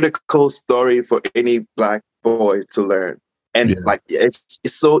critical story for any Black boy to learn. And it's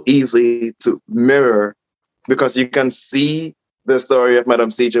so easy to mirror because you can see the story of Madam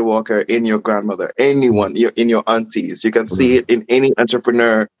C.J. Walker in your grandmother, anyone, in your aunties. You can see it in any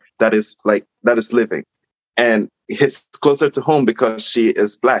entrepreneur that is living. And it hits closer to home because she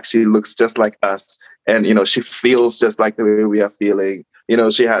is Black. She looks just like us. And, she feels just like the way we are feeling.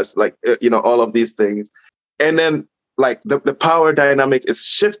 She has all of these things. And then the power dynamic is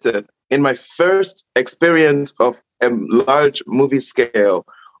shifted. In my first experience of a large movie scale,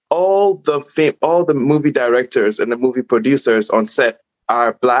 all the movie directors and the movie producers on set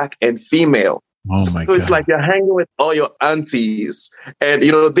are Black and female. Oh my God. It's like you're hanging with all your aunties and,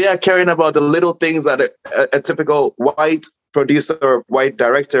 they are caring about the little things that a typical white producer or white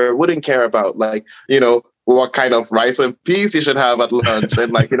director wouldn't care about. What kind of rice and peas you should have at lunch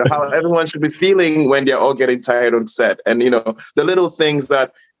and how everyone should be feeling when they're all getting tired on set. And, the little things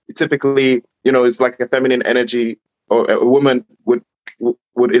that typically, is like a feminine energy or a woman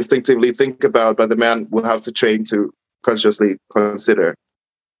would instinctively think about, but the man will have to train to consciously consider.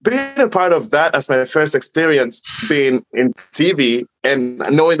 Being a part of that as my first experience being in TV and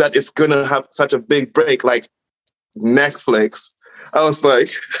knowing that it's going to have such a big break like Netflix, I was like,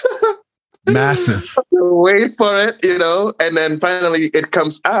 massive. Wait for it, and then finally it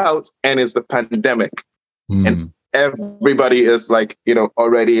comes out and it's the pandemic. And everybody is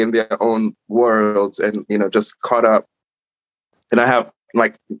already in their own worlds and, just caught up. And I have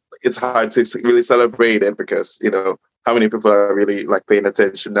it's hard to really celebrate it because, how many people are really paying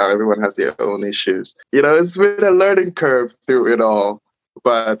attention now? Everyone has their own issues. It's been a learning curve through it all.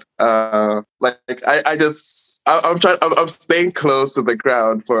 But I'm staying close to the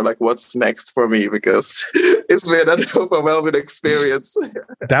ground for what's next for me because it's been an overwhelming experience.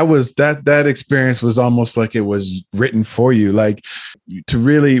 That experience was almost like it was written for you.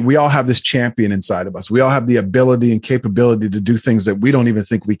 We all have this champion inside of us. We all have the ability and capability to do things that we don't even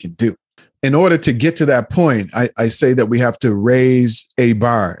think we can do. In order to get to that point, I say that we have to raise a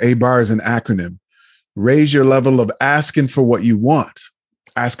bar. A bar is an acronym. Raise your level of asking for what you want.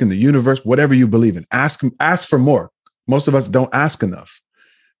 Asking the universe, whatever you believe in, ask for more. Most of us don't ask enough.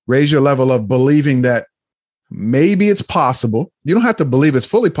 Raise your level of believing that maybe it's possible. You don't have to believe it's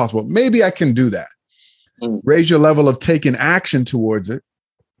fully possible. Maybe I can do that. Mm. Raise your level of taking action towards it,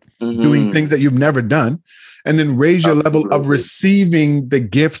 doing things that you've never done, and then raise your level of receiving the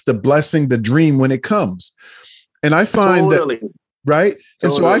gift, the blessing, the dream when it comes. And I find that, right?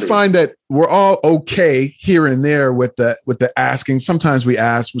 And so I find that we're all okay here and there with the asking. Sometimes we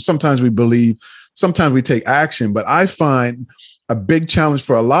ask, sometimes we believe, sometimes we take action. But I find a big challenge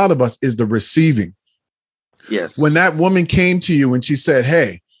for a lot of us is the receiving. Yes. When that woman came to you and she said,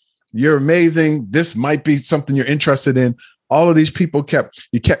 hey, you're amazing. This might be something you're interested in. All of these people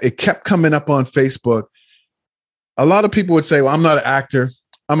it kept coming up on Facebook. A lot of people would say, well, I'm not an actor.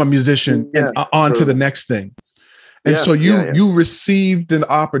 I'm a musician, and on to the next thing. And so you received an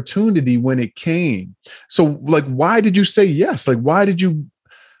opportunity when it came. So like, why did you say yes? Like, why did you,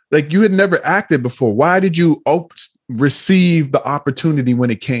 like, you had never acted before. Why did you receive the opportunity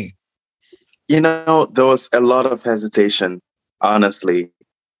when it came? There was a lot of hesitation, honestly.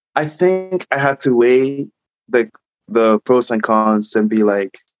 I think I had to weigh the pros and cons and be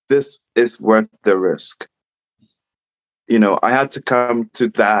like, this is worth the risk. I had to come to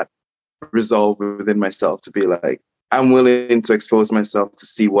that resolve within myself to be like, I'm willing to expose myself to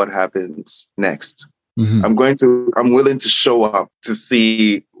see what happens next. Mm-hmm. I'm willing to show up to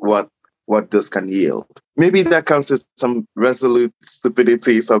see what this can yield. Maybe that comes with some resolute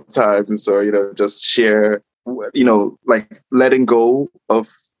stupidity sometimes, or, just share, like letting go of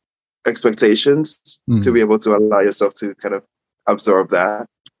expectations to be able to allow yourself to kind of absorb that.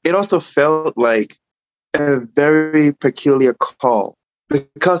 It also felt like a very peculiar call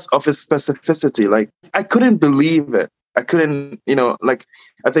because of its specificity. Like, I couldn't believe it. I couldn't, I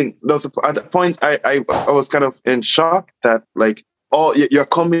think there was at the point I was kind of in shock that like, you're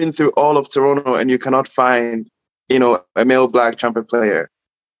coming through all of Toronto and you cannot find, a male Black trumpet player.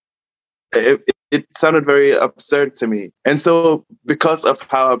 It sounded very absurd to me. And so because of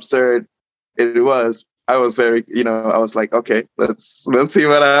how absurd it was, I was very, I was like, okay, let's see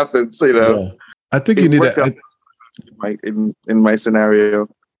what happens, Yeah. I think you need to in my scenario.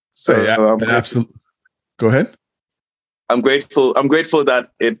 So absolutely. Go ahead. I'm grateful that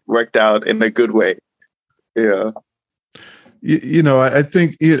it worked out in a good way. Yeah. I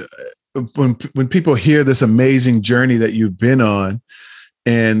think when people hear this amazing journey that you've been on,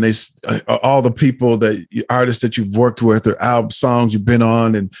 and all the people artists that you've worked with, or album songs you've been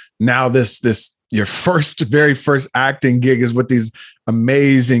on, and now this your very first acting gig is with these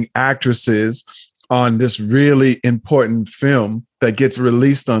amazing actresses on this really important film that gets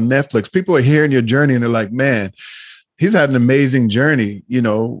released on Netflix. People are hearing your journey and they're like, man, he's had an amazing journey.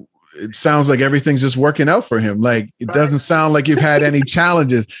 It sounds like everything's just working out for him. Like, it doesn't sound like you've had any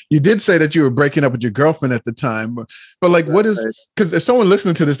challenges. You did say that you were breaking up with your girlfriend at the time, but like, what is, because if someone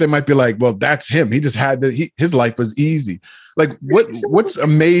listening to this, they might be like, well, that's him. He just had his life was easy. Like, what's a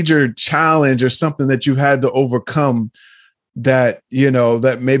major challenge or something that you had to overcome that,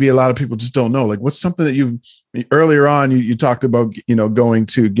 that maybe a lot of people just don't know? Like, what's something that earlier on, you talked about, going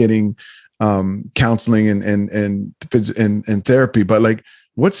to getting counseling and therapy, but like,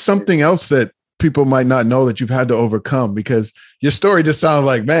 what's something else that people might not know that you've had to overcome? Because your story just sounds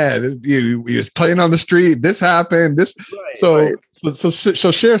like, man, you was playing on the street, this happened, this. Right,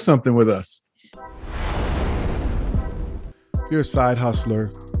 so share something with us. If you're a side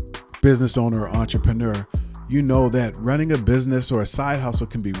hustler, business owner, or entrepreneur, you know that running a business or a side hustle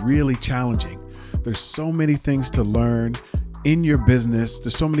can be really challenging. There's so many things to learn in your business.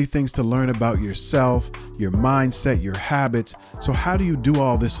 There's so many things to learn about yourself, your mindset, your habits. So how do you do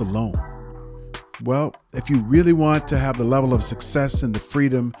all this alone? Well, if you really want to have the level of success and the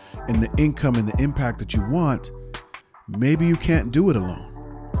freedom and the income and the impact that you want, maybe you can't do it alone.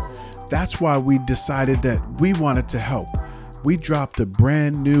 That's why we decided that we wanted to help. We dropped a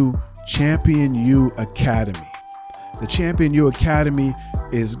brand new Champion U Academy. The Champion U Academy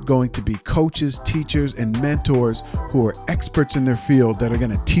is going to be coaches, teachers, and mentors who are experts in their field that are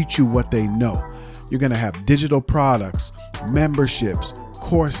going to teach you what they know. You're going to have digital products, memberships,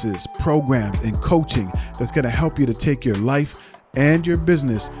 courses, programs, and coaching that's going to help you to take your life and your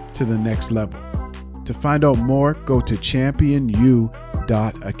business to the next level. To find out more, go to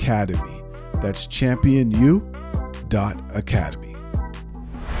championu.academy. That's championu.academy.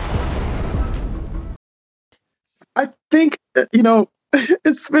 I think,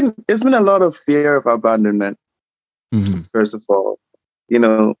 it's been a lot of fear of abandonment. Mm-hmm. First of all,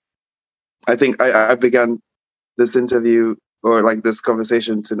 I think I began this interview or like this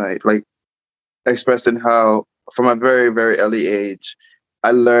conversation tonight, like expressing how from a very, very early age,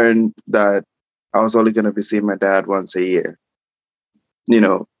 I learned that I was only going to be seeing my dad once a year.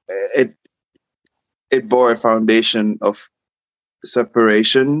 it bore a foundation of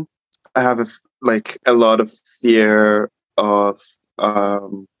separation. I have a lot of fear of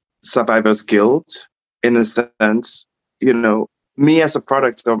survivor's guilt, in a sense. Me as a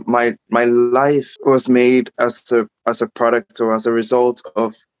product of my life was made as a product or as a result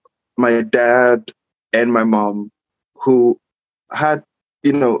of my dad and my mom, who had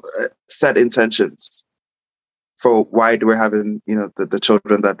set intentions for why they were having the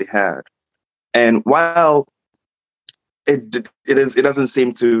children that they had. And while it doesn't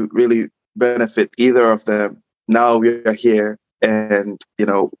seem to really benefit either of them, now we are here, and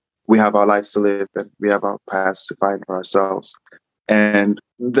we have our lives to live, and we have our paths to find for ourselves. And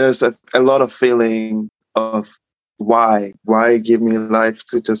there's a lot of feeling of why give me life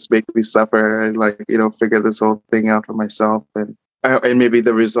to just make me suffer and figure this whole thing out for myself. And maybe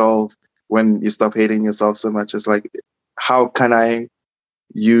the resolve, when you stop hating yourself so much, is like, how can I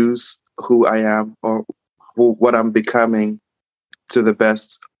use who I am or what I'm becoming to the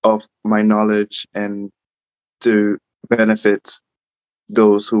best of my knowledge and to benefit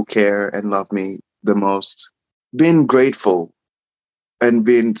those who care and love me the most. Being grateful and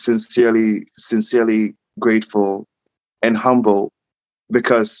being sincerely grateful and humble,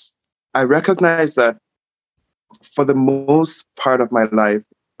 because I recognize that for the most part of my life,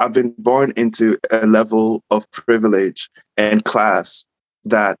 I've been born into a level of privilege and class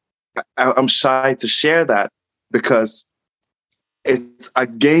that I'm shy to share that, because it's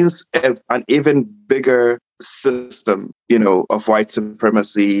against an even bigger system, of white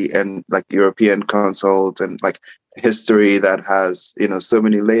supremacy and European consult and history that has, so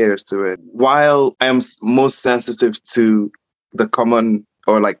many layers to it. While I am most sensitive to the common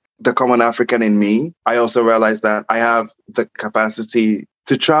the common African in me, I also realize that I have the capacity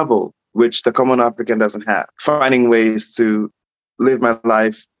to travel, which the common African doesn't have. Finding ways to live my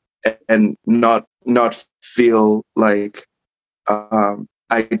life and not feel like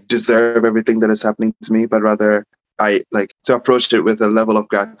I deserve everything that is happening to me, but rather I to approach it with a level of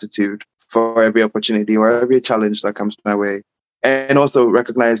gratitude for every opportunity or every challenge that comes my way. And also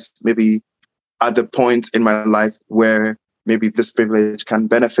recognize maybe at the point in my life where maybe this privilege can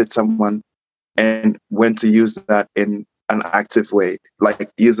benefit someone, and when to use that in an active way,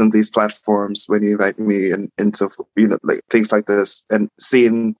 like using these platforms when you invite me and into things like this, and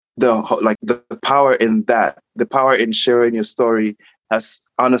seeing the power in that, the power in sharing your story as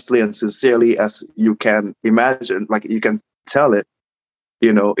honestly and sincerely as you can imagine, you can tell it,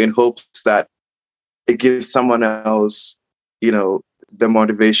 in hopes that it gives someone else, the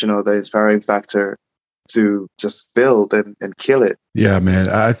motivation or the inspiring factor to just build and kill it. Yeah, man.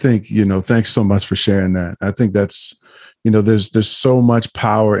 I think, thanks so much for sharing that. I think that's, there's so much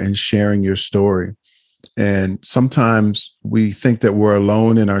power in sharing your story. And sometimes we think that we're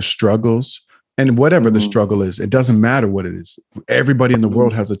alone in our struggles, and whatever the struggle is, it doesn't matter what it is. Everybody in the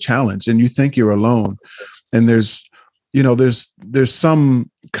world has a challenge, and you think you're alone. And there's some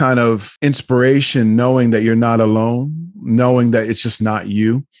kind of inspiration knowing that you're not alone, knowing that it's just not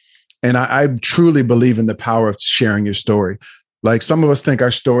you. And I truly believe in the power of sharing your story. Like, some of us think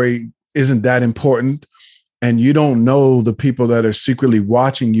our story isn't that important, and you don't know the people that are secretly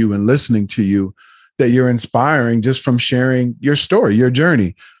watching you and listening to you, that you're inspiring just from sharing your story, your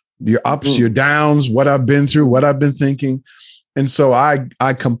journey, your ups, your downs, what I've been through, what I've been thinking. And so I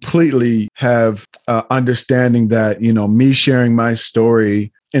completely have understanding that, me sharing my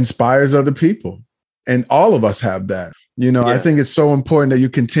story inspires other people, and all of us have that. Yes. I think it's so important that you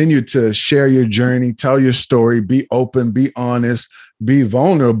continue to share your journey, tell your story, be open, be honest, be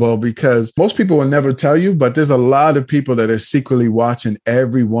vulnerable, because most people will never tell you, but there's a lot of people that are secretly watching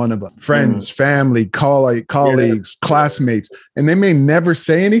every one of us, friends, family, colleagues, classmates, and they may never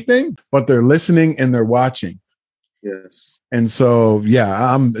say anything, but they're listening and they're watching. Yes. And so,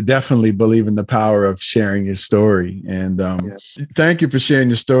 I'm definitely believing the power of sharing your story. And thank you for sharing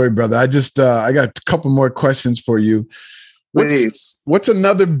your story, brother. I just, I got a couple more questions for you. What's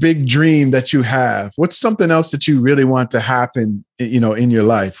another big dream that you have? What's something else that you really want to happen, in your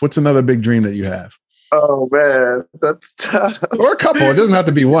life? What's another big dream that you have? Oh man, that's tough. Or a couple. It doesn't have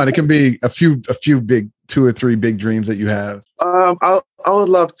to be one. It can be a few big, 2 or 3 big dreams that you have. I would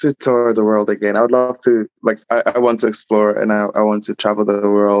love to tour the world again. I would love to, I want to explore, and I want to travel the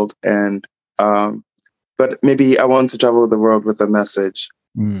world, and but maybe I want to travel the world with a message.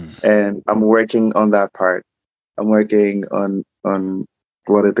 And I'm working on that part. I'm working on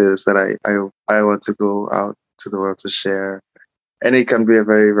what it is that I want to go out to the world to share. And it can be a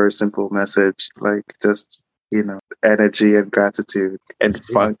very, very simple message, like just, energy and gratitude and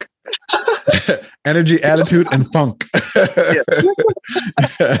funk. Energy, attitude, and funk. Yes.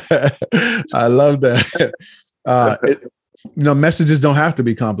 I love that. Messages don't have to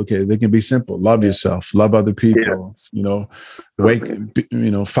be complicated. They can be simple. Love yourself, love other people, Yes.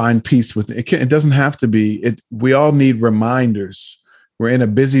 find peace with it. It doesn't have to be it. We all need reminders. We're in a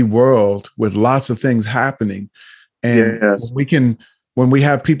busy world with lots of things happening. And Yes. when we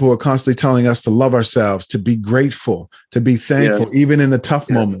have people who are constantly telling us to love ourselves, to be grateful, to be thankful, Yes. even in the tough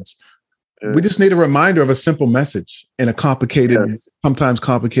moments, we just need a reminder of a simple message in a sometimes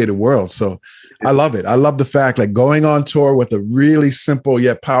complicated world. So I love it. I love the fact like going on tour with a really simple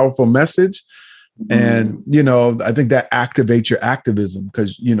yet powerful message. And, I think that activates your activism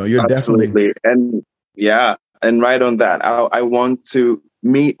because, you're absolutely. And and right on that, I want to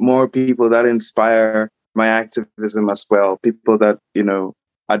meet more people that inspire my activism as well. People that,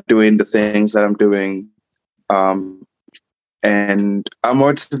 are doing the things that I'm doing. And I'm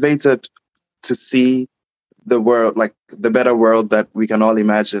motivated to see the world, like the better world that we can all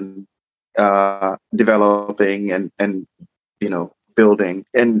imagine developing and building.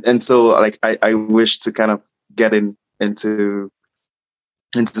 And so like I wish to kind of get into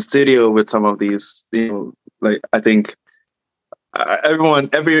the studio with some of these, like I think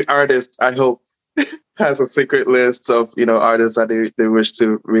every artist, I hope, has a secret list of, artists that they wish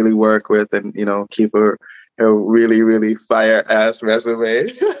to really work with and, keep a really, really fire ass resume.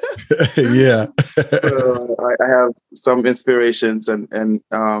 Yeah. I have some inspirations and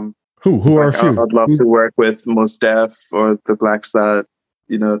who are a few? I'd love to work with Mos Def or the Black Star,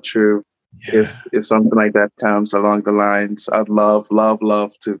 True. Yeah. If something like that comes along the lines, I'd love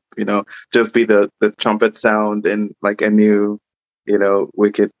to, just be the trumpet sound in like a new,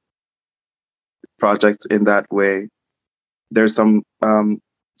 wicked project in that way. There's some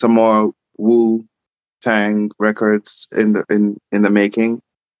more Wu Tang records in the making.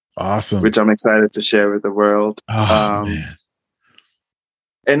 Awesome. Which I'm excited to share with the world. Man.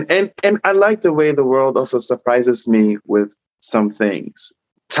 And I like the way the world also surprises me with some things.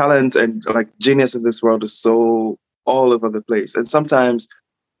 Talent and like genius in this world is so all over the place. And sometimes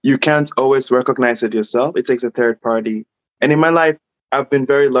you can't always recognize it yourself. It takes a third party. And in my life, I've been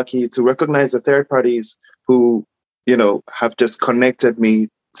very lucky to recognize the third parties who, have just connected me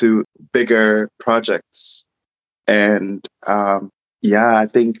to bigger projects. And I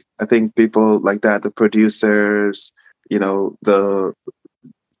think people like that, the producers, the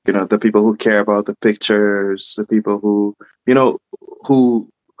people who care about the pictures, the people who, who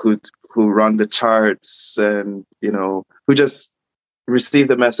run the charts and, who just receive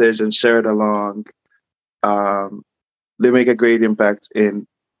the message and share it along. They make a great impact in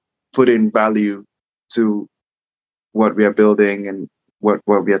putting value to what we are building and what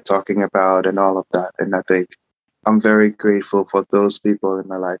we are talking about and all of that. And I think I'm very grateful for those people in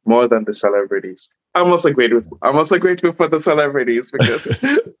my life, more than the celebrities. I'm also grateful for the celebrities because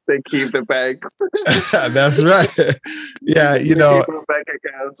they keep the banks. That's right. Yeah, keep the bank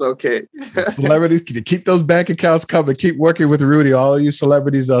accounts okay. Celebrities, keep those bank accounts coming. Keep working with Rudy, all of you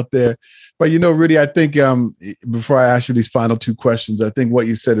celebrities out there. But Rudy, I think before I ask you these final two questions, I think what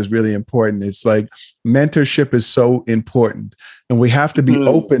you said is really important. It's like mentorship is so important, and we have to be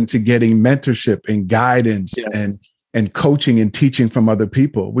open to getting mentorship and guidance and coaching and teaching from other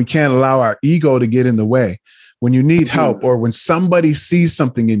people. We can't allow our ego to get in the way. When you need help or when somebody sees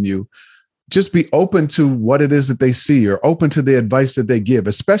something in you, just be open to what it is that they see or open to the advice that they give,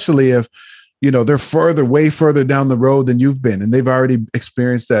 especially if, they're way further down the road than you've been and they've already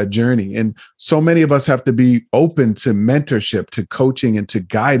experienced that journey. And so many of us have to be open to mentorship, to coaching, and to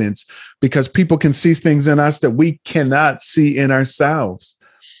guidance because people can see things in us that we cannot see in ourselves.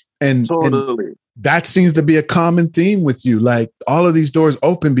 And, totally. And that seems to be a common theme with you. Like all of these doors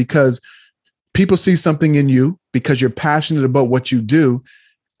open because people see something in you because you're passionate about what you do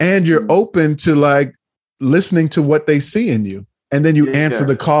and you're open to like listening to what they see in you. And then you answer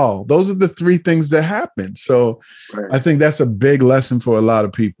the call. Those are the three things that happen. So I think that's a big lesson for a lot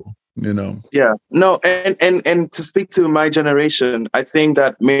of people, Yeah, no. And to speak to my generation, I think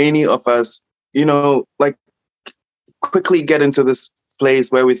that many of us, like quickly get into this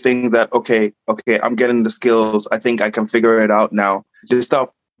place where we think that, okay, I'm getting the skills. I think I can figure it out now. They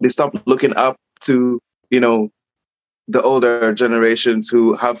stop looking up to, the older generations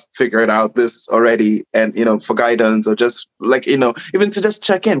who have figured out this already and, for guidance or just like, even to just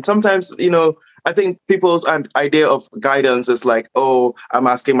check in. Sometimes, I think people's idea of guidance is like, oh, I'm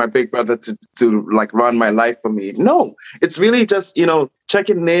asking my big brother to like run my life for me. No, it's really just,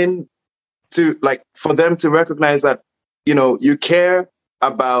 checking in to like for them to recognize that, you care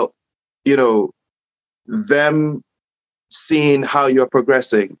about, them seeing how you're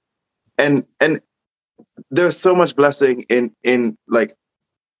progressing. And there's so much blessing in like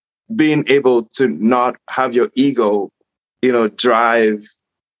being able to not have your ego, drive,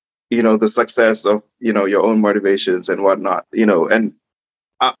 the success of, your own motivations and whatnot, and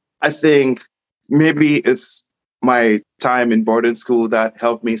I think maybe it's my time in boarding school that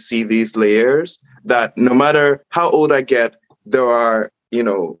helped me see these layers, that no matter how old I get, there are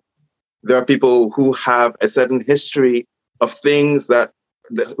people who have a certain history of things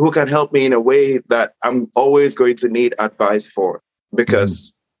who can help me in a way that I'm always going to need advice for,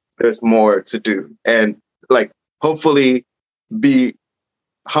 because there's more to do. And like, hopefully be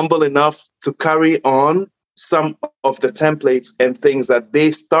humble enough to carry on some of the templates and things that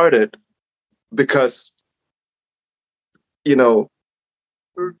they started, because,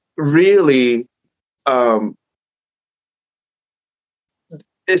 really,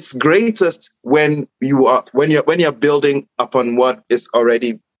 it's greatest when you're building upon what is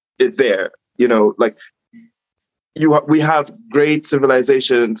already there. Like we have great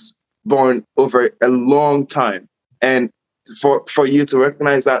civilizations born over a long time, and for you to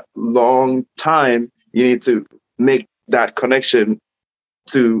recognize that long time, you need to make that connection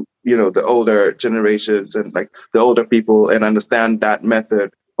to the older generations and like the older people, and understand that method,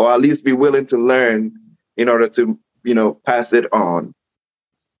 or at least be willing to learn in order to pass it on.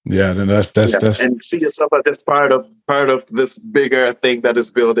 Yeah, then that's and see yourself as just part of this bigger thing that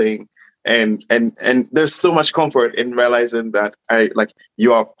is building, and there's so much comfort in realizing that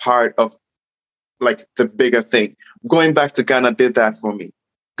you are part of like the bigger thing. Going back to Ghana did that for me.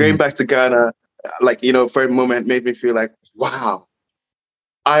 Going back to Ghana, for a moment made me feel like, wow,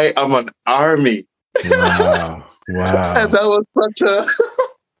 I am an army. Wow. And that was such a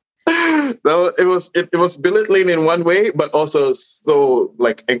it was belittling in one way, but also so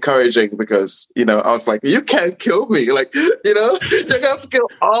like encouraging, because I was like, you can't kill me, like you're gonna have to kill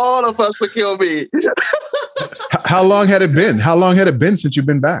all of us to kill me. How long had it been since you've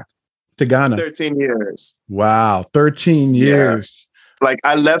been back to Ghana? 13 years. Wow, 13 years. Yeah. Like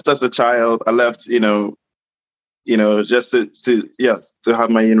I left as a child. I left, just to have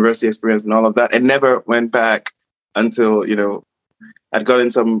my university experience and all of that, and never went back until I'd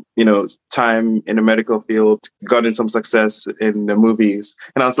gotten some, time in the medical field, gotten some success in the movies.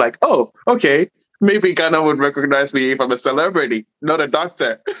 And I was like, oh, okay, maybe Ghana would recognize me if I'm a celebrity, not a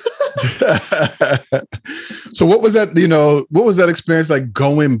doctor. So what was that experience like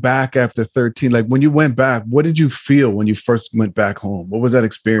going back after 13? Like when you went back, what did you feel when you first went back home? What was that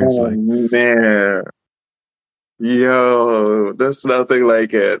experience like? Man. Yo, there's nothing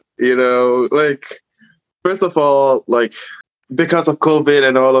like it. Like, first of all, like, because of COVID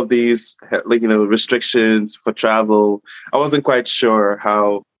and all of these, restrictions for travel, I wasn't quite sure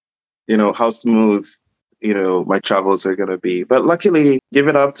how smooth, my travels are going to be. But luckily, give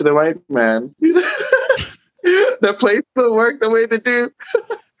it up to the white man. The place still worked the way they do.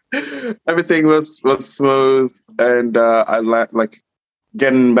 Everything was smooth. And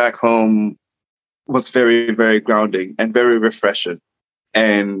getting back home was very, very grounding and very refreshing.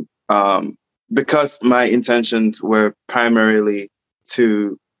 And because my intentions were primarily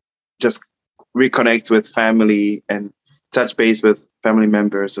to just reconnect with family and touch base with family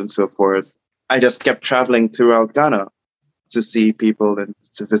members and so forth, I just kept traveling throughout Ghana to see people and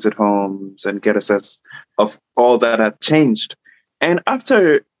to visit homes and get a sense of all that had changed. And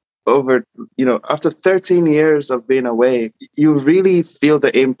after 13 years of being away, you really feel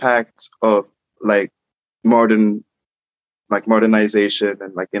the impact of modernization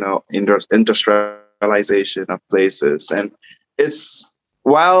and industrialization of places. And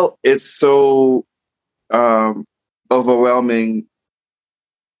while it's so overwhelming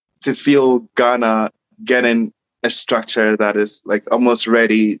to feel Ghana getting a structure that is like almost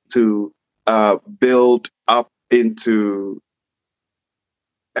ready to build up into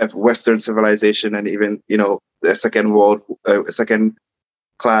a Western civilization, and even a second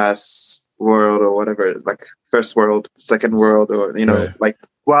class world, or whatever, like first world, second world, or right. Like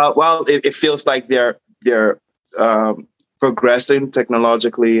while it feels like they're progressing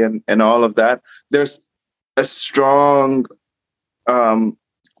technologically and all of that, there's a strong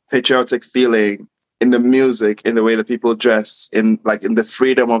patriotic feeling in the music, in the way that people dress, in the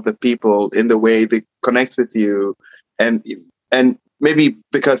freedom of the people, in the way they connect with you, and maybe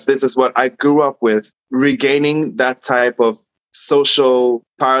because this is what I grew up with, regaining that type of social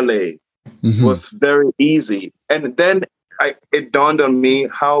parlay was very easy. And then it dawned on me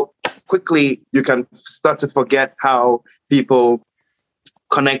how quickly you can start to forget how people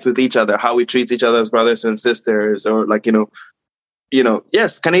connect with each other, how we treat each other as brothers and sisters, or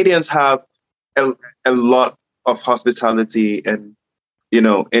yes, Canadians have a lot of hospitality and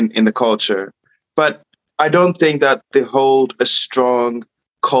in the culture, but I don't think that they hold a strong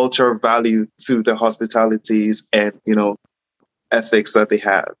culture value to the hospitalities and, ethics that they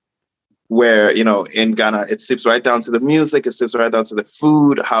have. Where, in Ghana, it sips right down to the music, it sips right down to the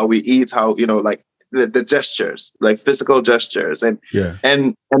food, how we eat, how, like the gestures, like physical gestures.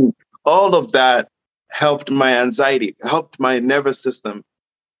 And all of that helped my anxiety, helped my nervous system,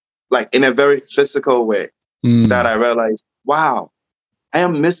 like in a very physical way, that I realized, wow, I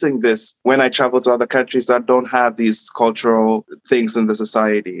am missing this when I travel to other countries that don't have these cultural things in the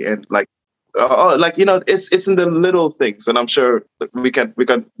society. And it's in the little things. And I'm sure we can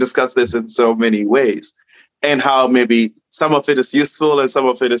discuss this in so many ways, and how maybe some of it is useful and some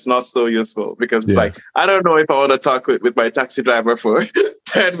of it is not so useful, because it's like, I don't know if I want to talk with my taxi driver for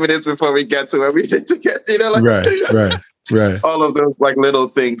 10 minutes before we get to where we need to get, right. All of those like little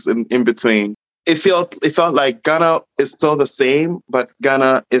things in between. It felt like Ghana is still the same, but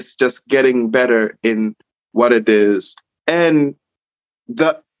Ghana is just getting better in what it is. And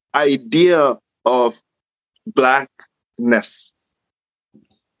the idea of Blackness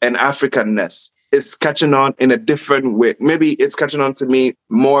and Africanness is catching on in a different way. Maybe it's catching on to me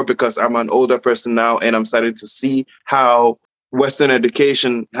more because I'm an older person now, and I'm starting to see how Western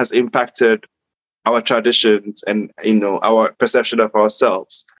education has impacted our traditions and, our perception of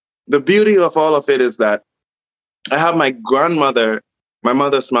ourselves. The beauty of all of it is that I have my grandmother, my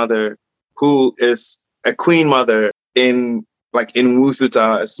mother's mother, who is a queen mother in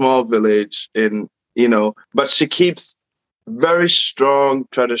Wusuta, a small village but she keeps very strong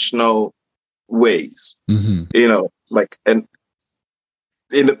traditional ways, and in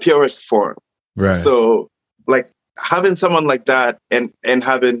the purest form. Right. So like having someone like that and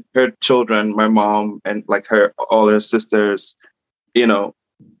having her children, my mom and like all her sisters,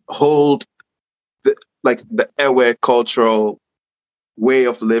 hold the Ewe cultural way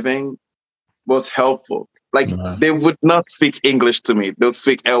of living was helpful. Like they would not speak English to me; they'll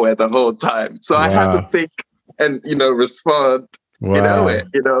speak Ewe the whole time. So I had to think and respond in Ewe,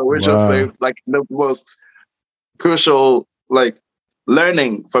 which was like the most crucial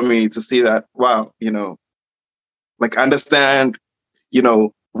learning for me to see that understand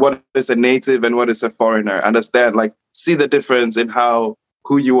what is a native and what is a foreigner. Understand see the difference in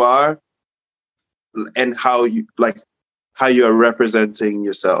who you are and how you are representing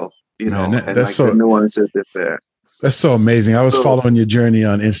yourself, Man, and the nuances there. That's so amazing. I was following your journey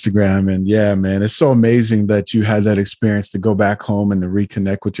on Instagram, and yeah, man, it's so amazing that you had that experience to go back home and to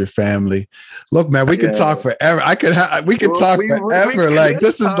reconnect with your family. Look, man, we could talk forever. We could talk forever.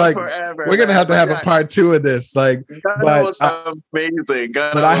 This is forever, we're gonna have to have a part 2 of this. Ghana was amazing.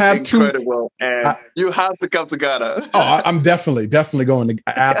 Ghana was incredible, and you have to come to Ghana. I'm definitely going to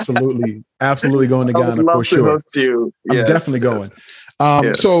absolutely going to Ghana for sure. To host you. I'm definitely going.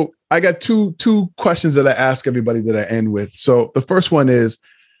 So I got two questions that I ask everybody that I end with. So the first one is,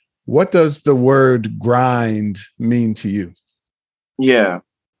 what does the word grind mean to you? Yeah,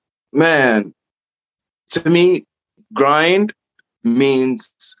 man, to me, grind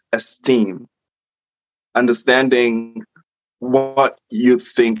means esteem, understanding what you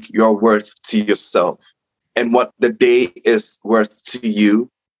think you're worth to yourself and what the day is worth to you,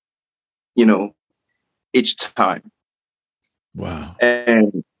 each time. Wow.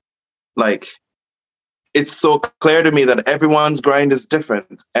 And it's so clear to me that everyone's grind is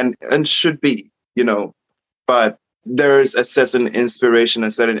different and should be, but there's a certain inspiration,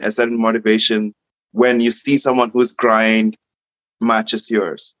 a certain motivation when you see someone whose grind matches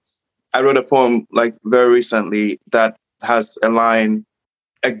yours. I wrote a poem very recently that has a line,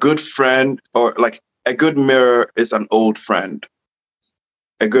 a good friend or a good mirror is an old friend.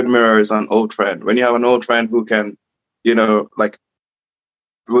 A good mirror is an old friend. When you have an old friend who can,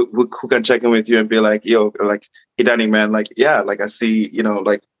 who can check in with you and be like, yo, hey Danny, man, I see,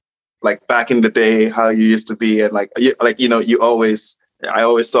 back in the day how you used to be, and I always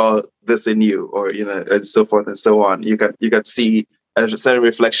saw this in you, or and so forth and so on. You can see a certain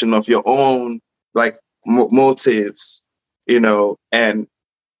reflection of your own motives, and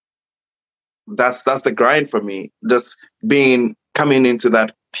that's the grind for me. Just coming into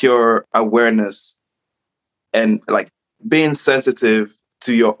that pure awareness and being sensitive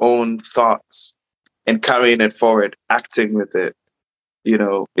to your own thoughts and carrying it forward, acting with it,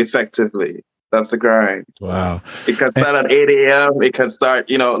 effectively. That's the grind. Wow. It can start at 8 a.m. It can start,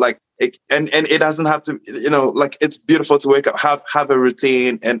 and it doesn't have to, it's beautiful to wake up, have a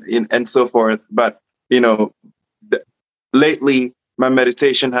routine and so forth. But, lately my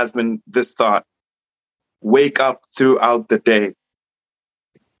meditation has been this thought: wake up throughout the day.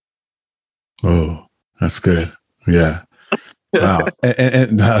 Oh, that's good. Yeah. Wow.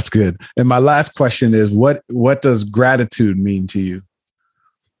 And no, that's good. And my last question is, what does gratitude mean to you?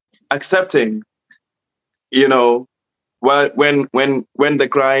 Accepting, you know, when the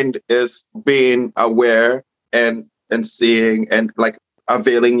grind is being aware and seeing and like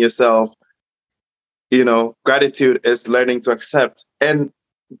availing yourself, you know, gratitude is learning to accept. And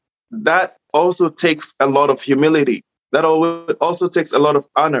that also takes a lot of humility. That also takes a lot of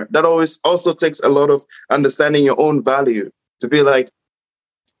honor. That always also takes a lot of understanding your own value, to be like,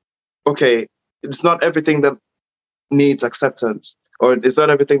 okay, it's not everything that needs acceptance, or it's not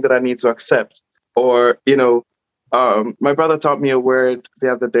everything that I need to accept. Or, you know, my brother taught me a word the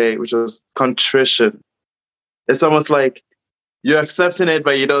other day, which was contrition. It's almost like you're accepting it,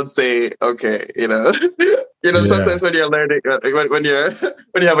 but you don't say, okay, you know. You know, sometimes when you're learning, when you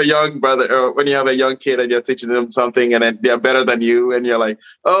have a young brother or when you have a young kid and you're teaching them something and then they're better than you, and you're like,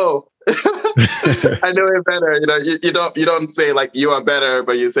 oh, I know it better. You know, you don't say like you are better,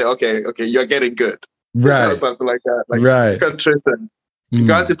 but you say, okay, you're getting good, right? You know, something like that, like right. Contrition.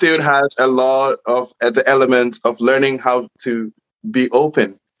 Gratitude has a lot of the elements of learning how to be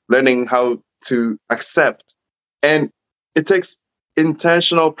open, learning how to accept, and it takes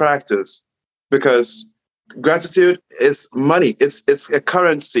intentional practice, because gratitude is money. It's a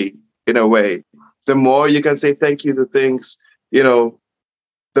currency in a way. The more you can say thank you to things, you know,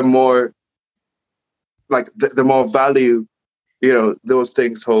 the more like the more value, you know, those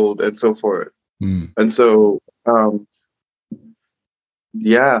things hold, and so forth. And so,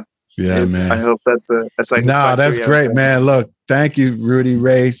 yeah, man. I hope that's a satisfactory. No, that's great, man. Look, thank you, Rudy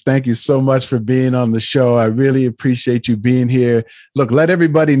Ray. Thank you so much for being on the show. I really appreciate you being here. Look, let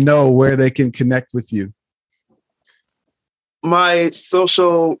everybody know where they can connect with you. My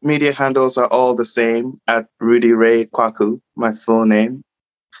social media handles are all the same, at Rudy Ray Kwaku, my full name.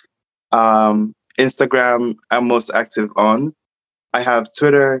 Instagram, I'm most active on. I have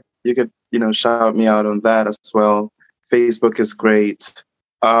Twitter. You could, you know, shout me out on that as well. Facebook is great.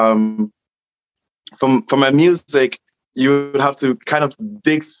 For my music, you would have to kind of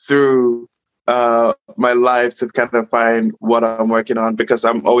dig through my life to kind of find what I'm working on, because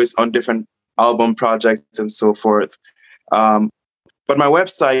I'm always on different album projects and so forth. But my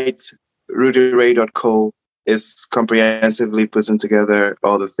website, rudyray.co, is comprehensively putting together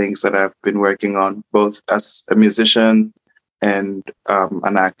all the things that I've been working on, both as a musician and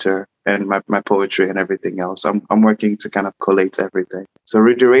an actor, and my poetry and everything else. I'm working to kind of collate everything. So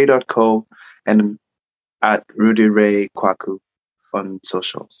rudyray.co and at Rudy Ray Kwaku on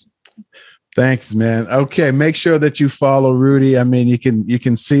socials. Thanks, man. Okay, make sure that you follow Rudy. I mean, you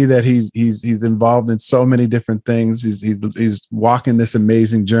can see that he's involved in so many different things. He's walking this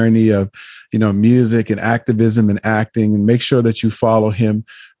amazing journey of, you know, music and activism and acting. And make sure that you follow him.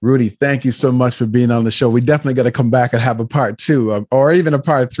 Rudy, thank you so much for being on the show. We definitely got to come back and have a part 2 or even a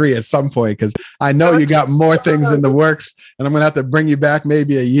part 3 at some point, because I know you got more things in the works, and I'm going to have to bring you back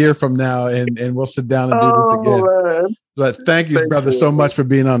maybe a year from now, and we'll sit down and do this again. Man. But thank you, brother, so much for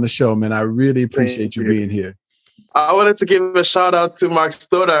being on the show, man. I really appreciate you being here. I wanted to give a shout out to Mark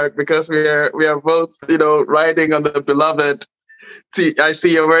Stoddard, because we are both, you know, riding on the Beloved. I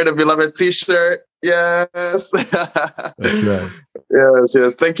see you're wearing a Beloved T-shirt. Yes. That's right.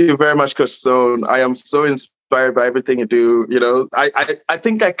 Yes. Thank you very much, Coach Stone. I am so inspired by everything you do. You know, I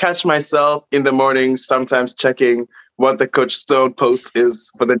think I catch myself in the morning sometimes checking what the Coach Stone post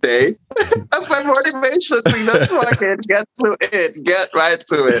is for the day. That's my motivation. That's why I can get to it. Get right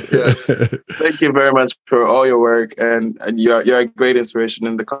to it. Yes. Thank you very much for all your work, and you're a great inspiration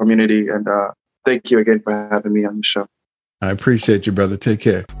in the community. And thank you again for having me on the show. I appreciate you, brother. Take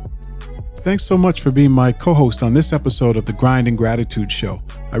care. Thanks so much for being my co-host on this episode of the Grind and Gratitude Show.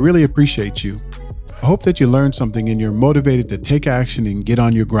 I really appreciate you. I hope that you learned something and you're motivated to take action and get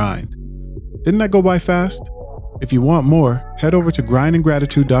on your grind. Didn't that go by fast? If you want more, head over to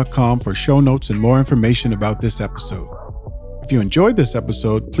grindandgratitude.com for show notes and more information about this episode. If you enjoyed this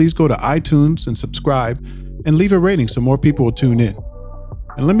episode, please go to iTunes and subscribe and leave a rating so more people will tune in.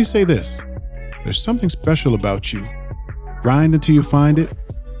 And let me say this, there's something special about you. Grind until you find it.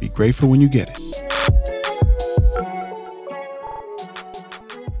 Be grateful when you get it.